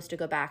they're supposed to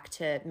go back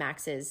to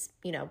Max's,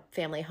 you know,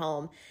 family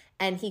home.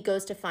 And he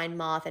goes to find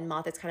Moth, and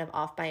Moth is kind of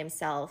off by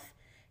himself.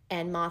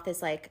 And Moth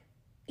is like,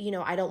 you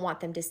know, I don't want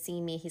them to see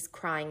me. He's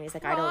crying. He's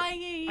like,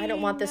 I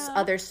don't want the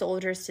other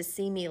soldiers to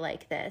see me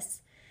like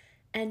this.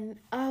 And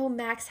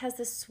Max has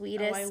the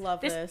sweetest I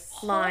love this.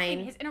 Whole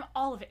line. thing,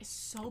 all of it is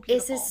so beautiful.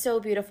 This is so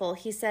beautiful.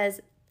 He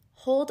says,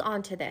 hold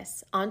on to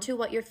this, onto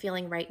what you're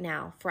feeling right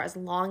now for as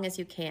long as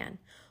you can.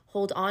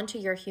 Hold on to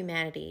your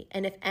humanity.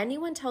 And if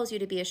anyone tells you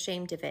to be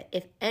ashamed of it,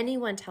 if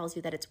anyone tells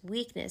you that it's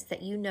weakness,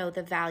 that you know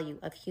the value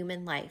of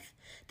human life,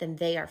 then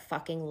they are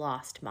fucking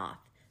lost, Moth.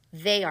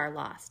 They are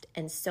lost,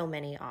 and so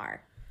many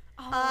are.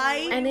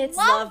 I it's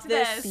love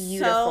this. this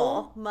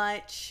Beautiful. so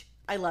much.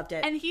 I loved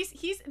it. And he's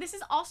this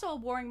is also a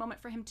warring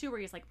moment for him too, where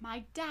he's like,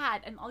 my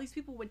dad and all these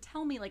people would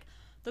tell me like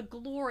the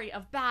glory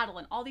of battle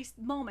and all these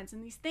moments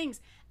and these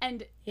things,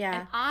 and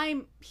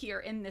I'm here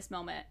in this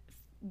moment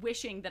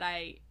wishing that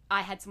I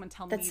had someone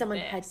tell me That someone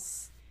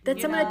this. That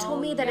someone had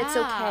told me that it's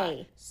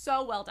okay.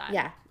 So well done.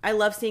 Yeah. I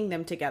love seeing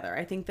them together.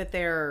 I think that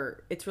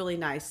it's really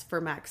nice for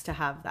Max to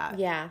have that.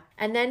 Yeah.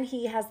 And then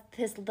he has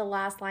the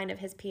last line of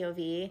his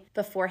POV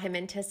before him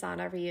and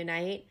Tasana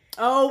reunite.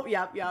 Oh,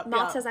 yep.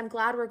 Moth says, I'm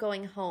glad we're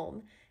going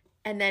home.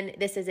 And then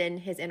this is in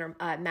his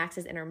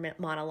Max's inner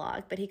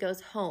monologue, but he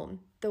goes, home.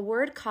 The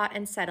word caught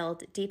and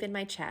settled deep in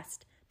my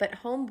chest. But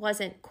home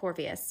wasn't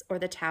Corvius or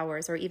the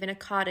towers or even a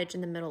cottage in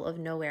the middle of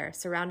nowhere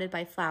surrounded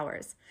by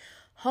flowers.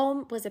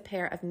 Home was a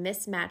pair of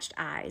mismatched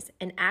eyes,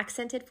 an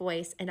accented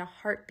voice, and a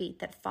heartbeat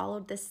that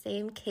followed the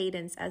same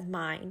cadence as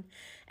mine.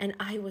 And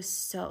I was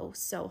so,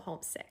 so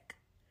homesick.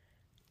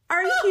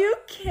 Are you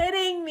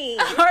kidding me?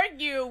 Are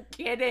you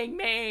kidding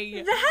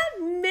me? That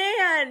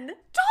man!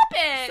 Stop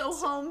it! So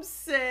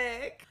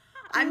homesick.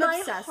 I'm My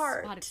obsessed.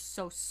 heart. God, it's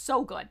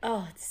so good.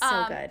 Oh, it's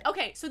so good.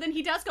 Okay, so then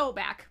he does go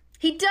back.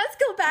 He does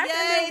go back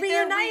and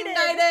they're reunited.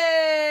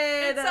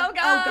 It's so good.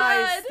 Oh,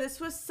 guys, this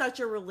was such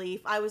a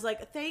relief. I was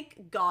like,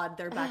 thank God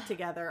they're back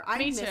together. I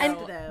missed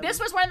them. This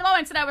was one of the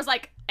moments that I was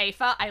like,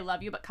 Aoife, I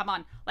love you, but come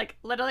on. Like,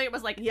 literally, it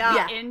was like the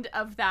end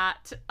of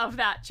that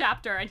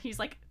chapter, and he's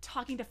like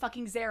talking to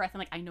fucking Zareth. I'm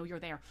like, I know you're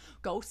there.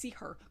 Go see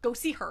her.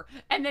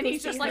 And then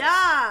he's just like,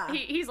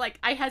 he's like,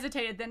 I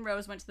hesitated. Then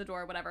Rose went to the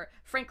door, whatever.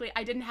 Frankly,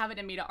 I didn't have it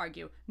in me to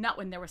argue. Not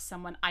when there was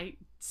someone I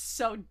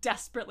so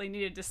desperately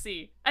needed to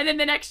see. And then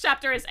the next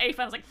chapter is Aoife.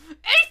 I was like,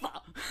 Aoife!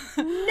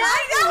 I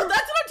know,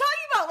 that's what I'm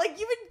talking about. Like,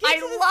 you've been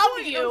getting to this I love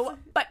point. you,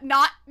 but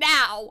not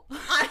now.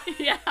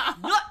 Yeah.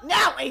 Not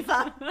now, Aoife.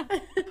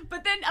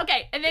 But then,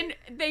 okay, and then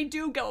they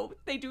do go.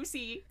 They do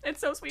see. It's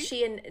so sweet.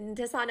 She and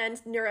Tasana and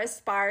Nura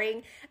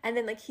sparring, and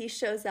then like he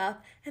shows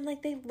up and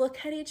like they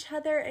look at each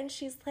other and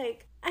she's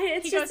like,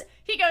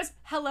 he goes,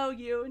 hello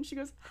you, and she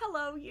goes,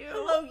 hello you.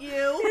 Hello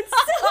you.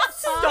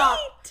 It's so Stop.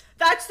 sweet.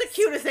 That's the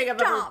cutest thing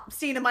I've ever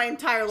seen in my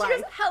entire life.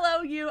 She goes,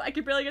 hello you. I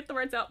could barely get the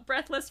words out.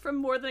 Breathless from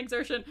more than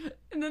exertion.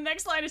 And the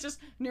next line is just,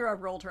 Nira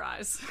rolled her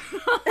eyes.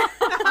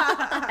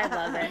 I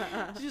love it.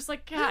 She's just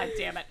like, God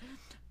damn it.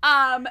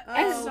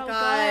 It's so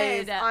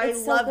guys, good. I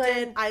It's so loved good.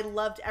 it. I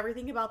loved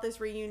everything about this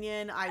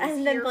reunion. I was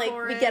And here then like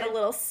for we it. get a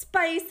little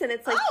spice and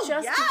it's like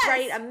just yes. the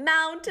right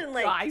amount and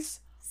like Guys,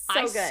 so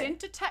I good.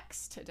 sent a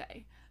text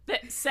today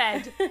that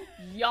said,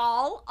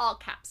 y'all, all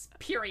caps,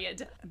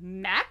 period.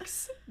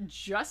 Max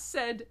just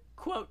said,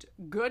 quote,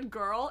 good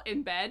girl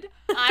in bed.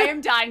 I am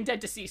dying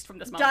dead deceased from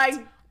this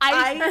moment.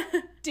 I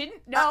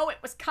didn't know it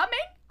was coming.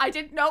 I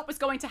didn't know it was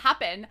going to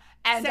happen.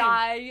 And Same.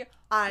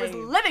 I was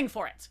living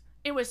for it.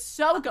 It was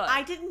so good.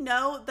 I didn't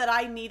know that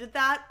I needed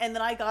that, and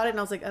then I got it, and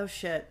I was like, oh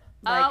shit.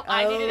 Like,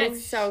 I needed it.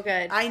 it's so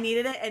good. I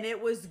needed it, and it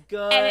was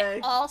good. And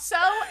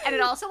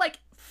it also like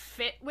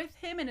fit with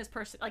him and his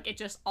person. Like it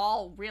just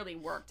all really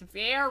worked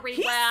very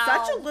He's well.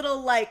 such a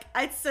little like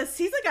he's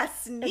like a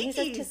and he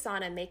sneaky. says to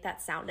Sana, make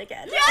that sound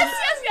again.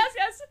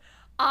 Yes.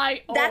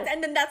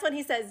 And then that's when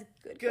he says,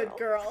 good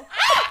girl.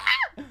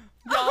 Oh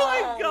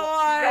my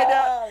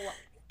god.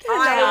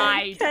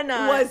 I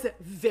cannot. was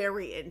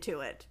very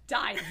into it.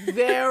 Died.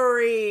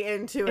 Very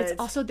into it. It's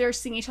also they're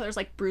seeing each other's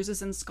like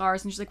bruises and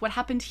scars, and she's like, "What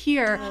happened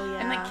here?"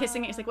 And like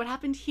kissing it. He's like, "What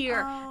happened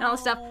here?" And all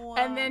this stuff.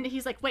 And then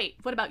he's like, "Wait,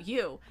 what about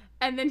you?"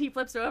 And then he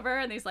flips over,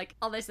 and he's like,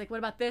 all this, like, "What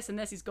about this and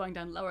this?" He's going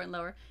down lower and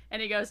lower,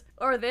 and he goes,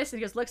 "Or this," and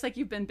he goes, "Looks like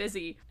you've been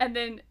busy." And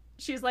then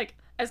she's like,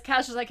 "As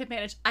casual as I could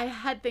manage, I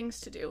had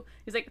things to do."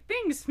 He's like,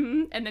 "Things,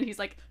 hmm?" And then he's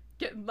like,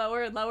 getting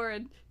lower and lower,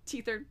 and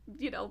teeth are,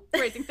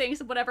 raising things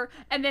and whatever.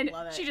 And then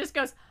she just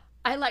goes,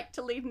 "I like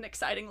to lead an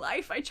exciting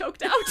life." I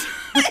choked out.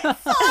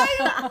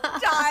 I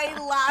died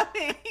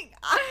laughing.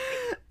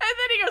 And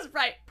then he goes,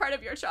 "Right, part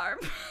of your charm."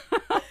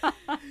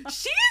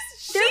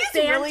 She's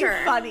Their really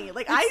banter. funny.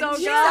 Like so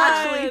she's good.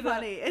 actually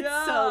funny. It's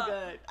so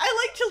good.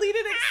 I like to lead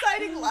an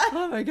exciting life.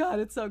 Oh my god,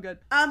 it's so good.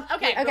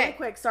 Okay, Okay. really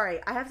quick. Sorry,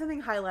 I have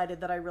something highlighted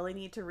that I really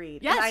need to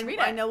read. Yes, and read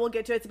it. I know we'll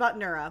get to it. It's about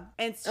Nura,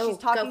 and she's go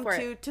talking for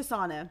to it.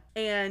 Tasana,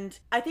 and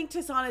I think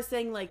Tasana's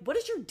saying like, "What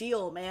is your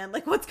deal, man?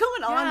 Like, what's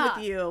going on Yeah.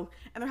 with you?"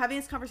 And they're having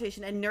this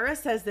conversation, and Nura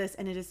says this,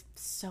 and it is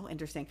so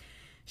interesting.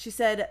 She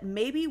said,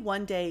 "Maybe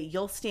one day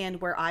you'll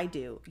stand where I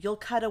do. You'll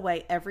cut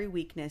away every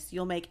weakness.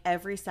 You'll make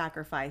every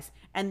sacrifice.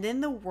 And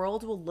then the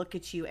world will look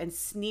at you and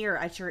sneer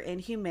at your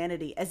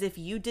inhumanity as if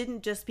you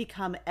didn't just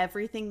become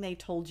everything they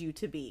told you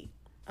to be."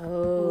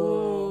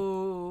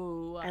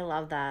 Oh, I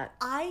love that.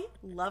 I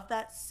love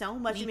that so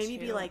much. It made me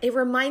be like, It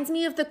reminds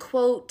me of the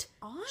quote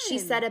she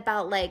said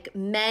about like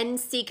men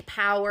seek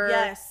power.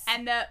 yes.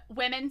 And the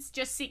women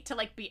just seek to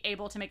like be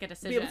able to make a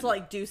decision. Be able to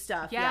like do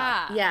stuff.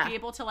 Yeah. Be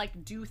able to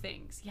like do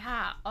things.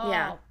 Yeah. Oh,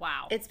 Yeah.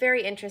 wow. It's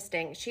very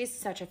interesting. She's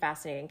such a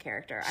fascinating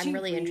character. I'm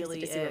really interested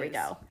to see where we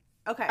go.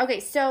 Okay. Okay,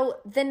 so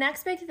the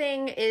next big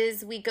thing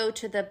is we go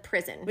to the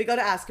prison. We go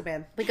to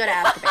Azkaban. We go to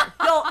Azkaban.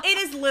 No, it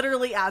is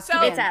literally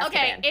Azkaban. It's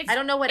Azkaban. I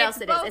don't know what else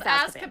it is. Both It's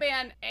Azkaban.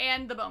 Azkaban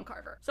and the Bone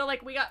Carver. So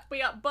like we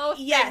got both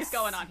Yes. things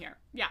going on here.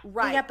 Yeah.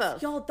 Right. We got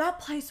both. Y'all, that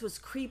place was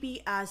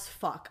creepy as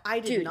fuck. I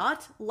did Dude.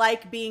 not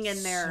like being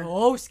in there.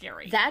 So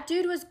scary. That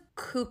dude was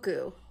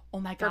cuckoo. Oh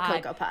my for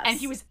god. Cocoa Puffs. And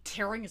he was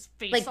tearing his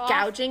face Like off.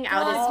 gouging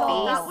out his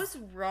Oh, face. that was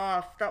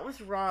rough. That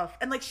was rough.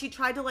 And like she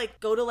tried to like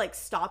go to like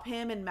stop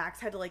him, and Max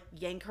had to like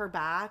yank her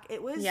back.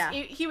 It was Yeah.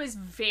 He was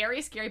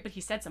very scary, but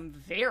he said some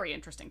very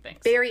interesting things.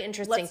 Very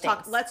interesting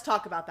things. Let's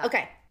talk about that.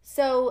 Okay,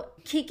 so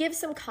he gives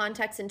some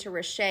context into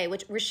Riche,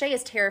 which Riche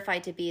is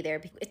terrified to be there.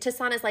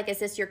 Tasana's like, "Is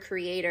this your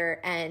creator?"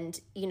 And,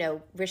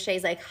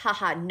 Riche's like,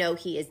 "Haha, no,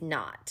 he is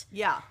not."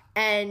 Yeah.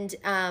 And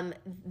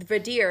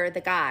Vadir,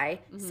 the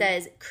guy,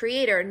 says,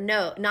 "Creator,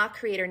 no, not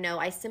creator, no.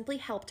 I simply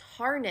helped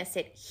harness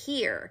it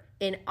here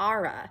in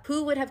Ara.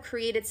 Who would have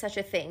created such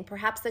a thing?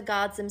 Perhaps the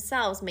gods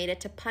themselves made it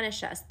to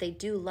punish us. They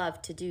do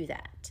love to do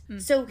that."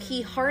 So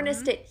he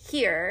harnessed it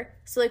here.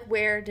 So, like,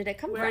 where did it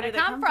come from? Where did it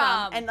come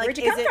from? And like, Where'd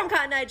you come from,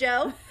 Cotton Eye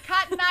Joe?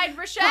 Cotton-eyed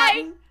Riche.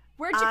 Cotton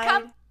Where'd you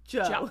come?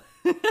 Joe.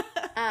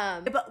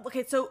 But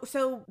okay,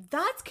 so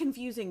that's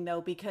confusing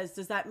though, because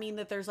does that mean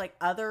that there's like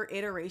other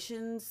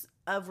iterations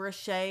of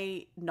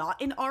Riche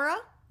not in Aura?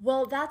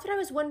 Well, that's what I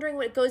was wondering.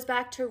 What goes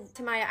back to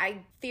my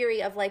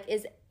theory of like,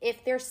 is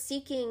if they're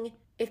seeking,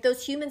 if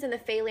those humans in the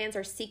Feylands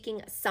are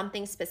seeking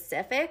something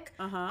specific,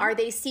 are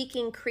they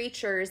seeking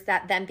creatures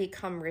that then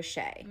become Riche?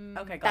 Okay,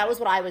 got That it. was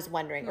what I was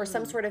wondering. Or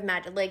some sort of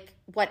magic, like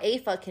what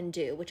Afa can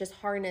do, which is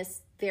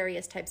harness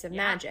various types of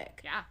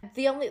magic. Yeah.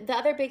 The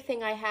other big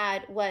thing I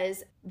had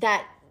was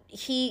that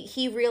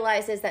he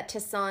realizes that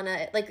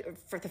Tasana, like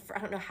I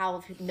don't know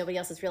how nobody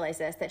else has realized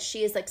this, that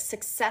she has like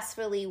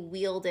successfully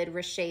wielded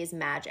Riche's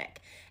magic,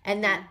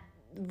 and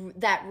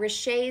that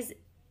Riche's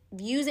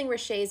using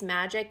Riche's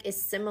magic is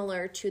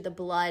similar to the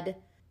blood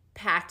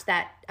pact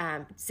that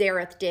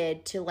Zareth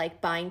did to like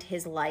bind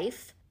his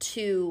life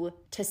to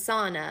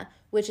Tasana,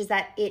 which is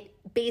that it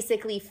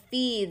basically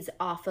feeds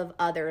off of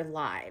other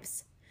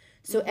lives.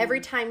 So every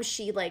time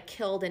she like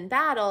killed in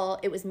battle,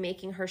 it was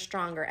making her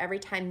stronger. Every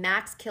time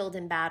Max killed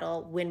in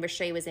battle, when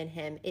Riche was in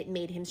him, it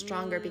made him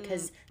stronger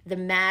because the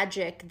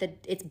magic,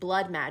 it's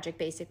blood magic,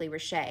 basically,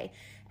 Riche.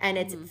 And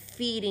it's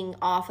feeding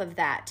off of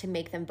that to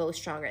make them both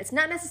stronger. It's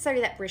not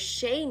necessarily that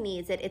Riche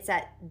needs it. It's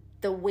that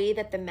the way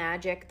that the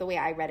magic, the way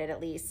I read it at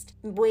least,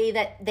 the way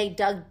that they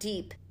dug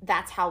deep,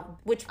 that's how,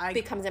 which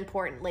becomes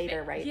important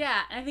later, right?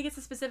 Yeah, and I think it's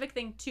a specific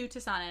thing to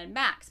Tisana and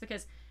Max,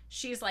 because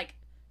she's like,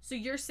 so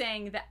you're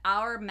saying that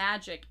our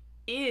magic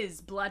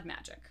is blood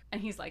magic? And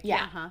he's like,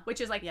 yeah.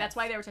 Which is like, that's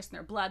why they were testing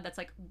their blood. That's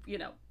like, you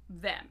know,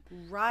 them.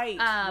 Right,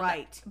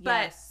 right. But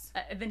yes.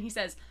 Then he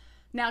says,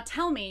 now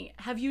tell me,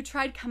 have you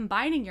tried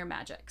combining your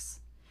magics?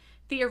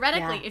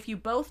 Theoretically, if you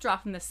both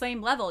drop from the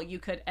same level, you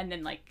could, and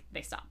then like,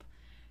 they stop.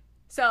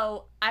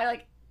 So I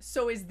like,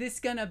 so is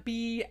this gonna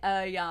be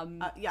a,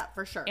 yeah,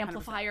 for sure.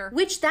 amplifier? 100%.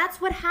 Which that's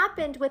what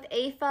happened with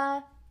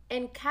Aoife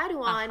and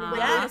Cadouan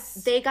when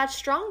they got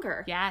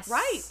stronger. Yes.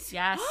 Right.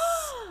 Yes.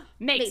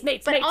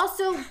 mates. But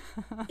also,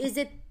 is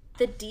it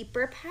the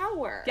deeper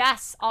power?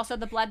 Yes. Also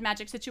the blood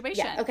magic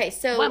situation. Yeah. Okay,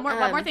 so... One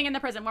more thing in the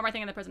prison.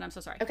 I'm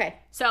so sorry. Okay.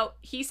 So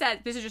he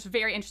said, this is just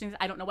very interesting.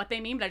 I don't know what they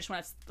mean, but I just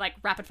want to like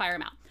rapid fire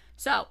him out.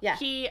 So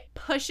he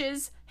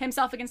pushes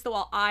himself against the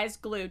wall, eyes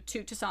glued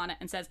to Tisana,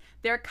 and says,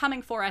 they're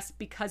coming for us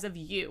because of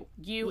you.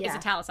 You is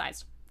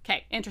italicized.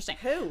 Okay, interesting.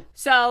 Who?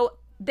 So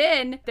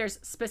then there's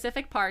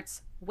specific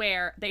parts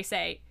where they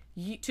say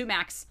to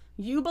Max,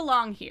 you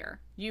belong here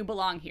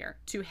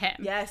to him.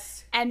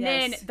 Yes. And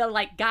then the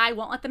like guy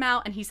won't let them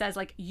out, and he says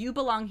like, you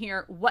belong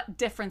here. What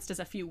difference does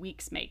a few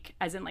weeks make?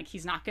 As in like,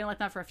 he's not gonna let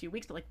them out for a few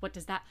weeks, but like, what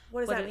does that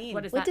mean?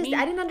 What does that mean?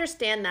 I didn't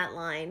understand that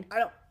line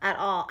at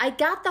all. I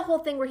got the whole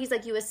thing where he's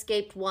like, you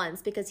escaped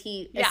once because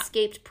he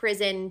escaped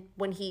prison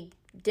when he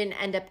didn't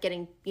end up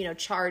getting, you know,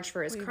 charged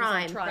for his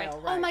crime. Trial,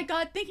 right. Oh my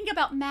God, thinking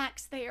about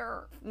Max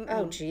there.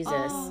 Oh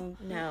Jesus,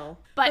 no.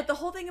 But the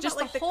whole thing about just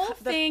like the whole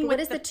thing. What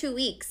is the 2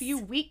 weeks? Few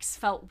weeks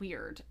felt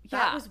weird.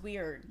 That was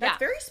weird. That's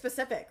very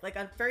specific. Like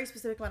a very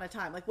specific amount of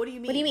time. Like, what do you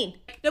mean? What do you mean?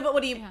 No, but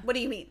what do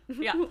you mean?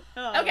 Yeah.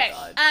 Okay.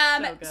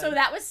 So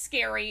that was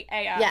scary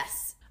AF.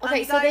 Yes.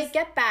 Okay, so they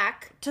get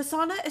back.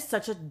 Tasana is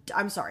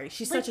I'm sorry,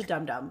 she's such a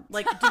dum-dum.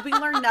 Like, did we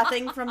learn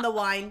nothing from the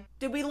wine?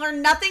 Did we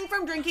learn nothing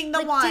from drinking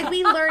the wine? Did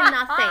we learn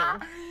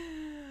nothing?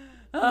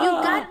 You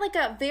got like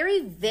a very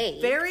vague,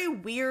 very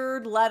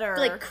weird letter.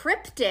 Like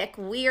cryptic,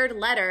 weird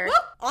letter.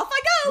 Whoop, off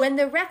I go. When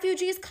the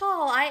refugees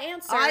call, I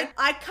answer.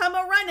 I come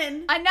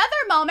a-running.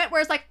 Another moment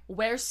where it's like,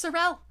 where's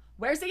Sorrel?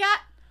 Where's he at?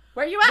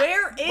 Where you at?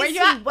 Where is he?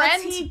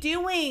 What's he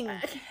doing?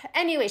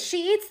 Anyway,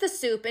 she eats the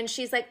soup and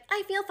she's like,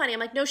 I feel funny. I'm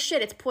like, no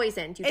shit, it's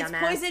poisoned, you dumbass. It's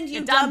poisoned,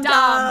 you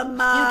dumb-dumb. You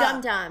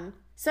dumb-dumb.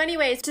 So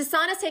anyways,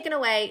 Tisana's taken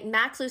away.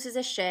 Max loses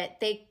his shit.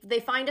 They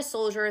find a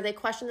soldier. They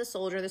question the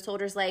soldier. The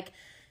soldier's like,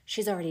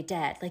 she's already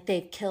dead. Like,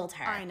 they've killed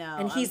her. I know.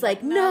 And he's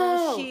like,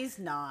 no. She's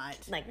not.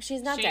 Like,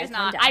 she's not dead. She's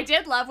not. I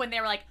did love when they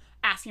were, like,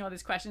 asking all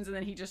these questions, and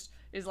then he just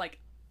is like,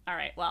 all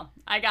right, well,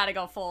 I gotta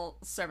go full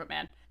servant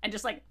man. And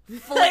just, like,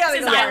 flicks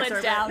his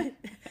eyelids down.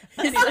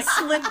 And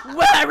he's like,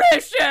 where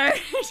is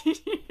she?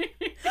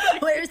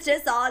 Where's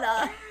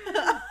Tisana?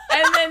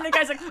 And then the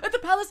guy's like, at the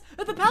palace.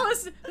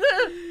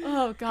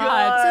 Oh,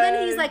 God. So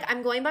then he's like,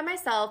 I'm going by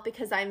myself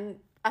because I'm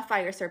a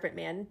fire serpent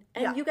man,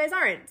 and you guys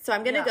aren't. So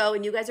I'm gonna go,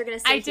 and you guys are gonna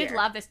stay here. I did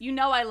love this. You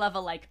know, I love a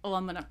like, oh,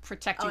 I'm gonna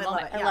protect you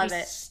moment. I love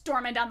it.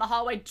 Storming down the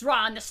hallway,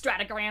 drawing the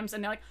stratograms,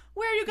 and they're like,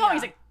 where are you going?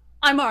 He's like,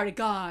 I'm already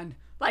gone.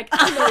 Like,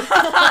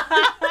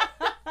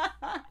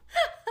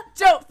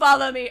 don't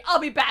follow me.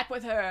 I'll be back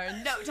with her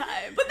in no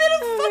time. But then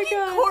of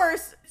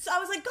course, so I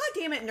was like, God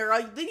damn it,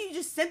 Nura. Then you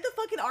just sent the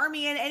fucking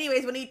army in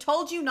anyways when he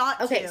told you not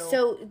to. Okay,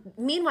 so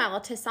meanwhile,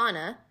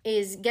 Tisana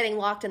is getting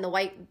locked in the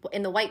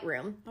white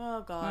room.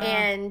 Oh God.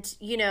 And,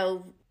 you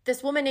know,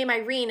 this woman named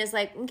Irene is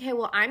like, okay,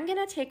 well, I'm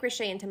gonna take Riche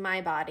into my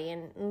body,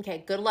 and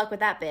okay, good luck with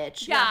that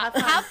bitch. Yeah,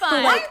 have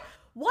fun.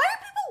 Why are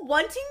people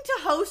wanting to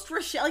host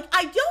Rochelle? Like,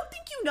 I don't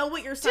think you know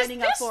what you're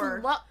signing up for. Does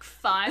this look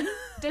fun?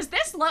 Does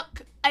this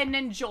look an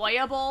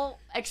enjoyable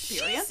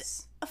experience?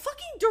 She's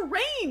fucking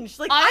deranged.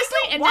 Like,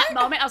 honestly, in that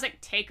moment, I was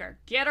like, take her.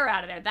 Get her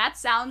out of there. That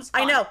sounds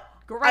fun. I know.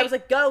 Great. I was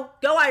like, go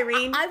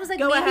Irene. I was like,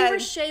 go maybe ahead.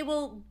 Riche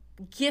will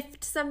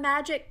gift some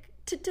magic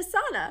to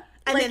Tisana.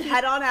 And then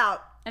head on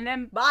out. And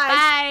then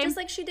bye. Just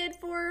like she did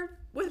for...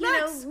 With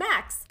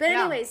Max. But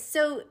anyways,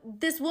 so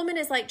this woman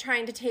is like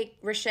trying to take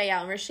Riche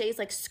out, and Riche's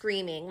like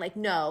screaming, like,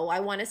 no, I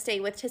want to stay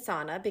with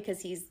Tisana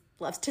because he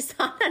loves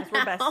Tisana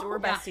now.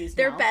 We're besties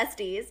They're now.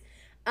 besties.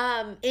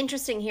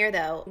 Interesting here,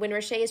 though, when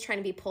Riche is trying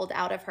to be pulled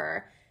out of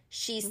her,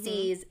 she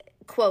sees,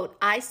 quote,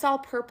 I saw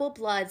purple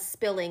blood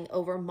spilling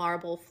over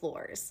marble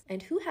floors.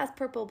 And who has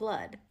purple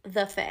blood?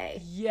 The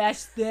Fae.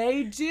 Yes,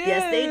 they do.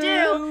 Yes, they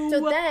do.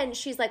 So then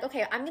she's like,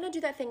 okay, I'm going to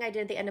do that thing I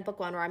did at the end of book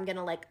 1 where I'm going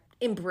to like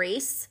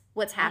embrace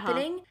what's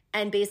happening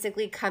and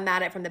basically come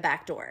at it from the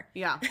back door.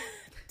 Yeah.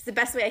 It's the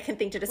best way I can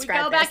think to describe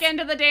We go this. back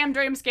into the damn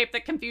dreamscape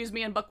that confused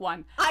me in book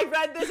 1. I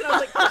read this and I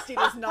was like,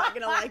 Christina's not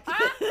going to like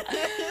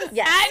this.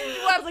 Yes. And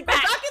we're like, we're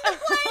back in the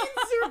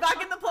plains. We're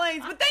back in the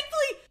plains. But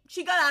thankfully,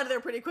 she got out of there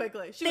pretty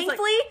quickly. She was like,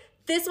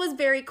 This was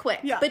very quick.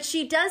 Yeah. But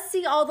she does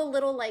see all the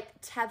little, like,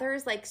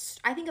 tethers, like,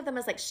 I think of them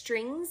as, like,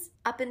 strings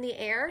up in the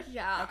air.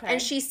 Yeah. Okay.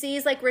 And she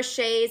sees, like,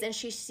 Richay's and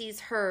she sees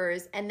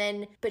hers. And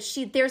then, but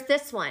there's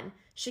this one.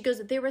 She goes,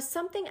 there was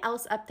something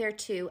else up there,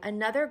 too.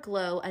 Another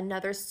glow,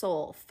 another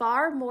soul.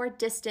 Far more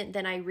distant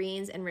than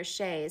Irene's and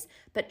Richay's,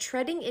 but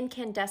treading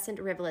incandescent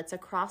rivulets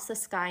across the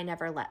sky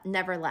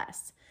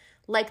nevertheless.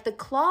 Like the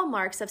claw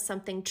marks of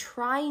something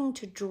trying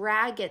to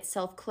drag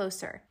itself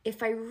closer.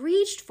 If I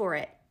reached for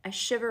it, a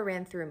shiver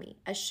ran through me,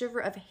 a shiver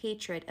of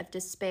hatred, of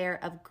despair,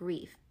 of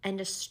grief,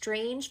 and a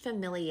strange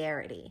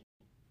familiarity.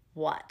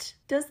 What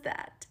does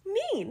that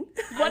mean?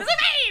 What does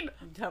it mean?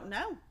 Don't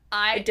know.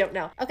 I don't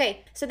know.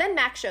 Okay, so then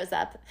Max shows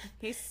up.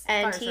 He's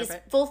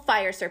full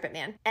fire serpent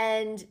man.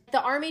 And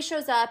the army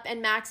shows up and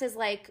Max is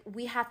like,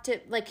 we have to,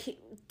 like,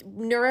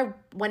 Nura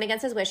went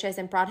against his wishes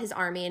and brought his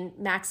army, and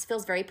Max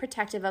feels very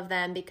protective of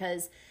them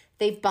because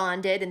they've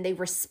bonded and they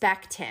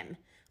respect him.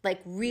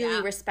 Like,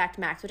 really respect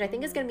Max, which I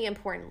think is going to be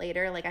important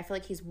later. Like, I feel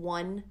like he's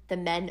won the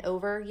men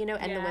over, and the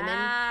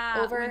women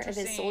over of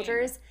his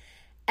soldiers.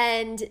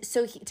 And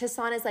so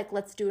Tasana's like,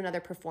 let's do another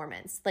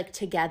performance, like,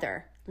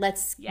 together.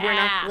 Let's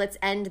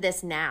end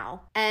this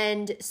now.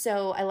 And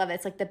so I love it.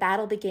 It's like the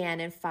battle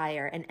began in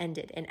fire and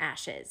ended in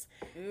ashes.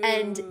 Ooh,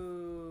 and,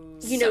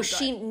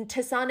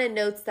 Tasana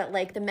notes that,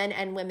 like, the men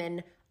and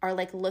women are,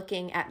 like,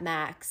 looking at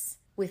Max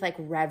with, like,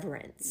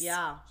 reverence.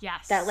 Yeah.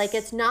 Yes. That, like,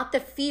 it's not the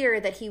fear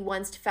that he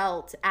once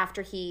felt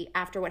after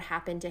what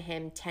happened to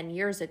him 10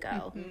 years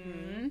ago.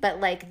 Mm-hmm.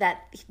 But, like,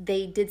 that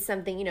they did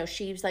something,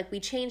 she's like, we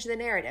changed the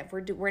narrative.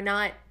 We're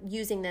not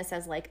using this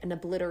as, like, an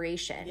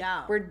obliteration.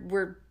 Yeah.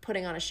 We're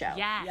putting on a show.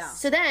 Yes. Yeah.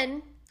 So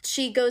then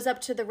she goes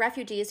up to the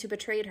refugees who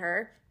betrayed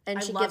her,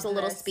 and she gives a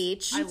little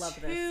speech. I love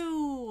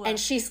this. And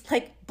she's,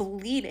 like,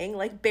 bleeding,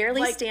 like,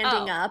 barely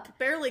standing up.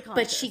 Barely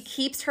conscious. But she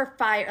keeps her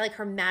fire, like,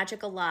 her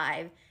magic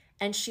alive.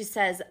 And she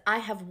says, I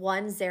have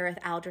won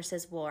Zareth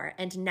Aldris's war,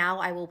 and now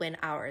I will win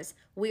ours.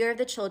 We are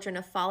the children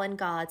of fallen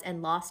gods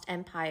and lost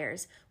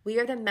empires. We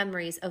are the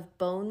memories of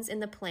bones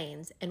in the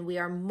plains, and we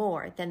are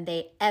more than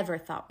they ever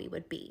thought we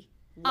would be.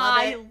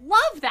 I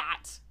love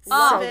that.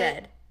 So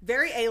good.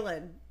 Very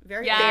Aelin.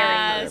 Very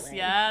yes, Aelin.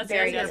 Yes,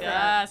 very yes, good.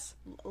 Yes.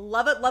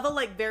 Love it. Love a,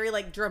 like, very,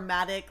 like,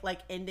 dramatic, like,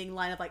 ending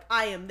line of, like,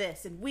 I am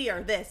this, and we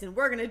are this, and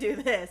we're going to do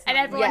this. And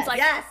everyone's like,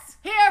 yes.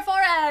 Here for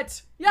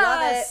it.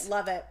 Yes.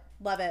 Love it.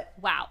 Love it.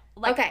 Wow.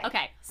 Like,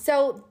 okay.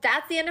 So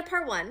that's the end of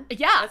part 1.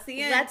 Yeah. That's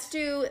the end. Let's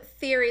do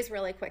theories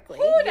really quickly.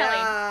 Ooh,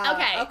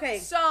 yeah. Okay.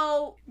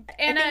 So,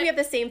 Anna, I think we have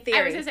the same theory.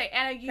 I was going to say,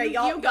 Anna, you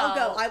y'all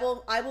go. I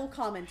will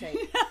commentate.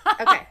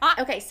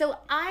 Okay. So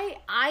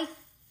I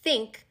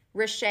think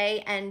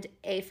Richay and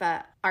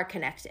Aoife are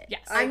connected.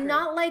 Yes. I'm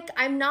not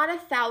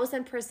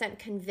 1,000%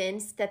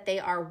 convinced that they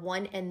are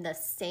one and the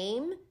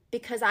same,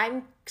 because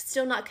I'm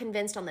still not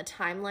convinced on the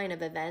timeline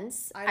of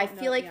events. I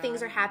feel like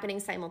things are happening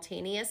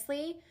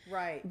simultaneously.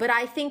 Right. But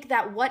I think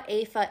that what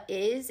Aoife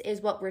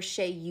is what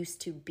Richay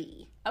used to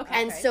be. Okay.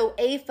 And so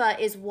Aoife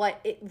is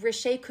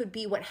Richay could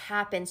be what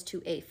happens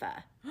to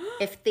Aoife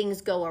if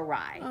things go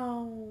awry.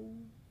 Oh.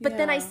 But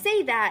then I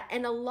say that,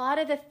 and a lot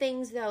of the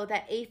things, though,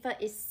 that Aoife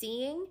is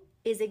seeing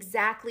is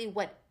exactly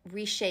what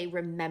Richay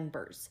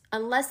remembers.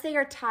 Unless they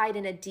are tied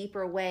in a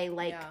deeper way,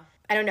 like,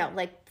 I don't know,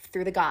 like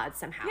through the gods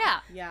somehow.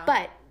 Yeah.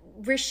 But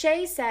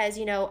Richay says,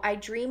 I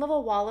dream of a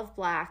wall of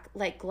black,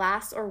 like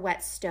glass or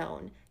wet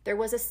stone. There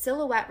was a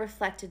silhouette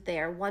reflected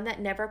there, one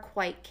that never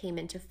quite came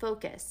into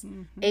focus.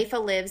 Mm-hmm. Aoife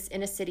lives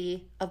in a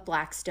city of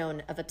black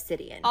stone of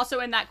obsidian. Also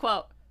in that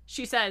quote,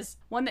 she says,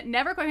 one that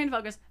never quite came into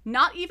focus,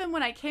 not even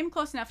when I came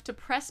close enough to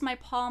press my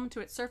palm to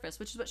its surface,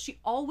 which is what she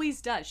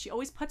always does. She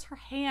always puts her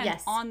hand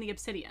on the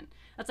obsidian.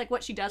 That's like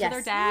what she does with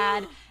her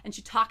dad. And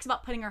she talks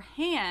about putting her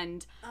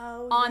hand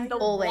on the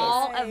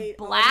wall of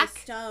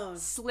black,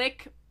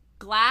 slick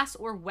glass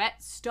or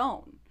wet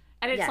stone.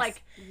 And it's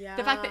like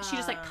the fact that she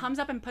just like comes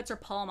up and puts her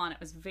palm on it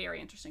was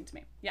very interesting to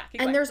me. Yeah.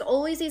 Keep going. There's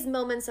always these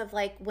moments of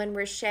like when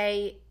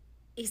Richay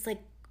is like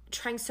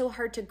trying so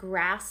hard to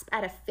grasp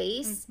at a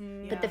face,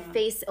 but the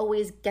face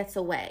always gets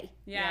away.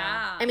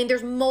 Yeah. I mean,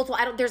 there's multiple,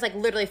 there's like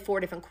literally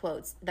 4 different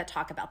quotes that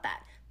talk about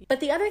that.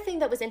 But the other thing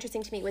that was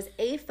interesting to me was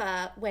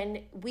Aoife,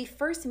 when we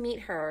first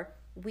meet her,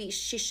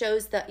 she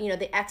shows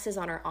the X's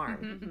on her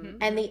arm.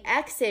 And the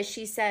X's,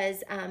 she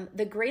says,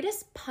 the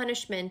greatest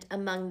punishment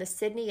among the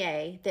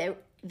Sydney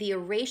the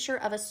erasure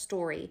of a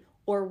story,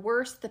 or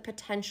worse, the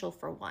potential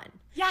for one.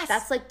 Yes.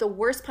 That's like the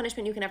worst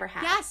punishment you can ever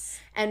have. Yes.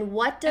 And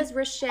what does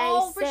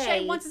Richay say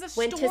Richay wants is a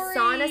when story.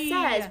 Tasana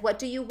says, what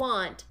do you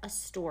want? A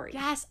story.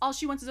 Yes, all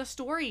she wants is a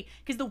story,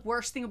 because the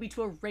worst thing would be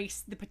to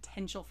erase the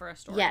potential for a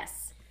story.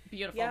 Yes.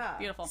 Beautiful. Yeah.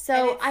 Beautiful.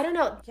 So, I don't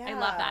know. I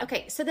love that.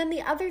 Okay, so then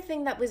the other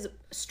thing that was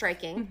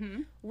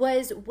striking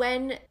was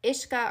when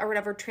Ishka or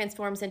whatever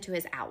transforms into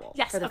his owl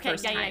for the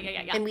first time.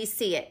 Yeah. And we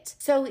see it.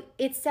 So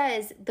it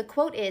says, the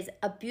quote is,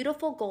 a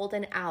beautiful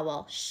golden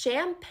owl,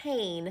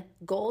 champagne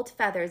gold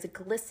feathers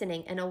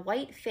glistening and a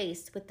white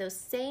face with those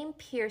same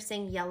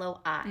piercing yellow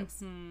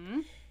eyes.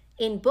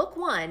 In book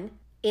 1,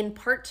 in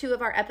part 2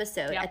 of our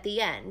episode at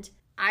the end,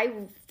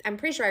 I'm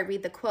pretty sure I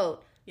read the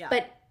quote,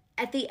 but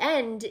at the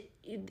end,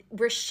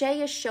 Riche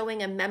is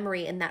showing a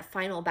memory in that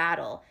final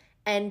battle.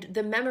 And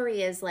the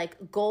memory is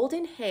like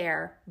golden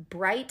hair,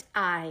 bright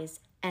eyes,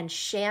 and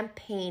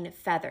champagne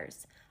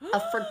feathers. A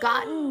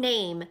forgotten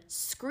name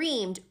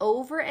screamed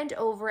over and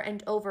over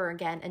and over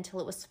again until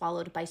it was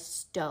swallowed by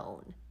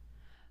stone.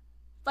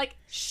 Like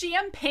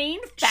champagne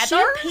feathers?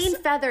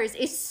 Champagne feathers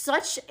is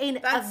such a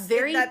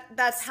very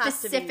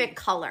specific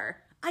color.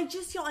 I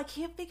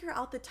can't figure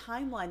out the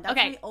timeline. That's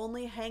my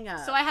only hang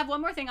up. So I have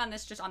one more thing on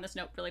this, just on this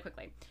note really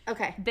quickly.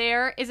 Okay.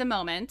 There is a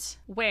moment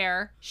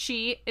where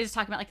she is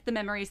talking about like the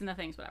memories and the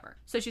things, whatever.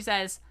 So she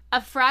says,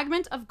 a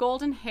fragment of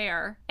golden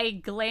hair, a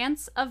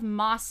glance of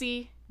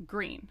mossy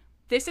green.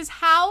 This is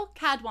how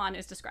Cadwan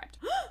is described.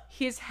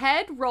 His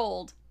head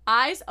rolled,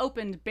 eyes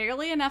opened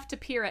barely enough to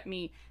peer at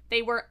me.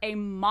 They were a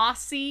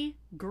mossy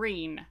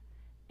green,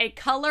 a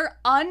color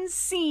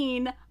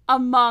unseen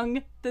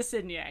among the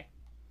Signet.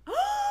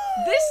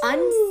 This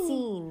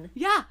unseen.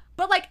 Yeah,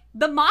 but like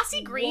the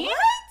mossy green.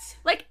 What?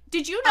 Like,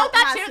 did you know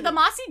that too? The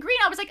mossy green.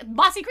 I was like,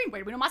 mossy green.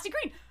 Where do we know mossy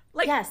green?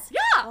 Like, yes.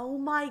 Yeah. Oh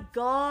my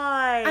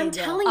God. I'm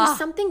telling you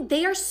something.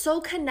 They are so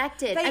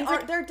connected.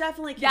 They're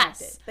definitely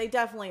connected. Yes. They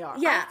definitely are.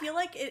 Yeah. I feel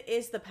like it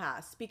is the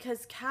past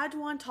because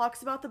Cadwan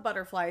talks about the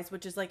butterflies,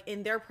 which is like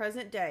in their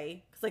present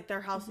day. It's like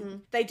their house.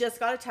 They just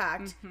got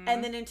attacked.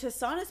 And then in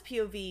Tasana's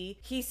POV,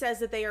 he says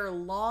that they are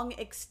long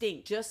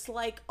extinct, just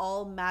like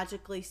all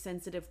magically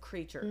sensitive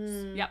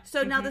creatures. Yep.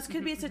 So now this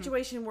could be a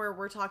situation where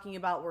we're talking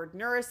about where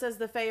Nura says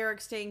the Fae are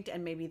extinct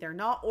and maybe they're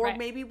not. Or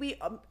maybe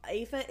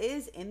Aoife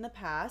is in the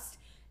past.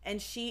 And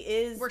she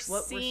is. We're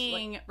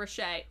seeing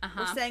Riche.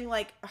 We're saying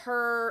like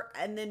her,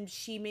 and then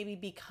she maybe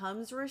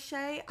becomes Riche.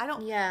 I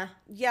don't. Yeah.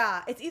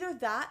 Yeah. It's either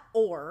that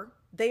or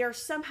they are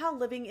somehow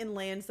living in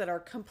lands that are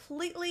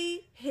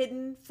completely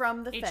hidden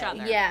from the each Fae.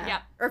 other. Yeah.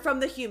 Yep. Or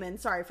from the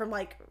humans. Sorry, from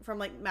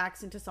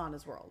Max and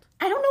Tasana's world.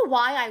 I don't know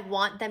why I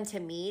want them to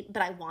meet,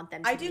 but I want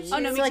them to meet. I do too. Oh,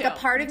 no, so me like too. a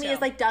part of Me me is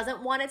too. like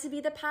doesn't want it to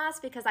be the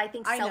past because I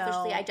think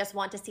selfishly I just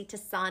want to see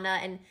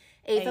Tasana and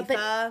Ava. But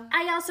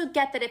I also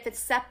get that if it's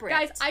separate.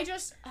 Guys, I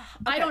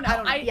don't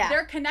know. Yeah.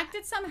 They're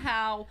connected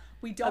somehow.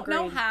 We don't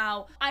know Agreed.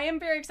 how. I am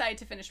very excited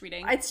to finish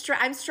reading.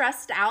 I'm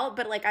stressed out,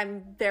 but like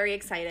I'm very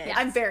excited.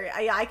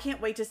 Yeah. I can't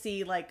wait to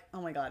see like,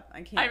 oh my God,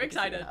 I can't I'm wait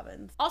excited. to see what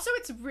happens. Also,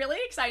 it's really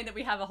exciting that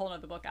we have a whole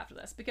nother book after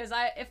this because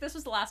if this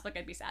was the last book,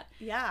 I'd be sad.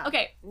 Yeah.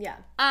 Okay. Yeah.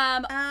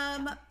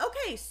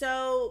 Okay,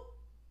 so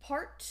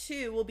part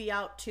 2 will be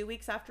out 2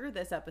 weeks after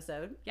this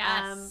episode.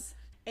 Yes.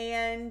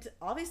 And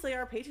obviously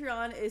our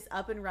Patreon is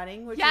up and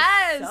running, which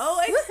Yes! is so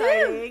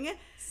exciting.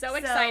 So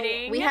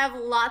exciting. We have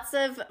lots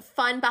of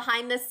fun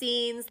behind the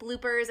scenes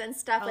bloopers and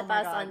stuff with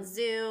my us God. on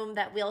Zoom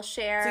that we'll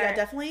share. So yeah,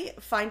 definitely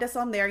find us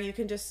on there. You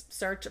can just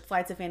search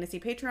Flights of Fantasy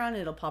Patreon and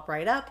it'll pop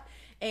right up.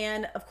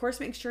 And of course,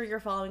 make sure you're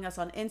following us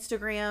on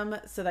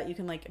Instagram so that you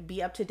can like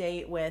be up to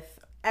date with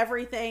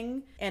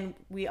everything. And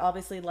we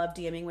obviously love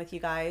DMing with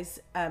you guys.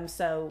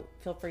 So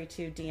feel free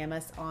to DM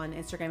us on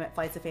Instagram at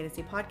Flights of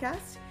Fantasy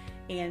Podcast.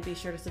 And be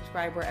sure to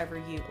subscribe wherever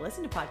you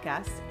listen to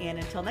podcasts. And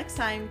until next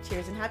time,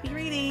 cheers and happy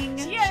reading.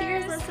 Cheers.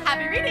 Cheers, listeners.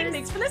 Happy reading.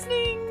 Thanks for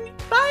listening.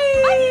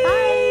 Bye. Bye.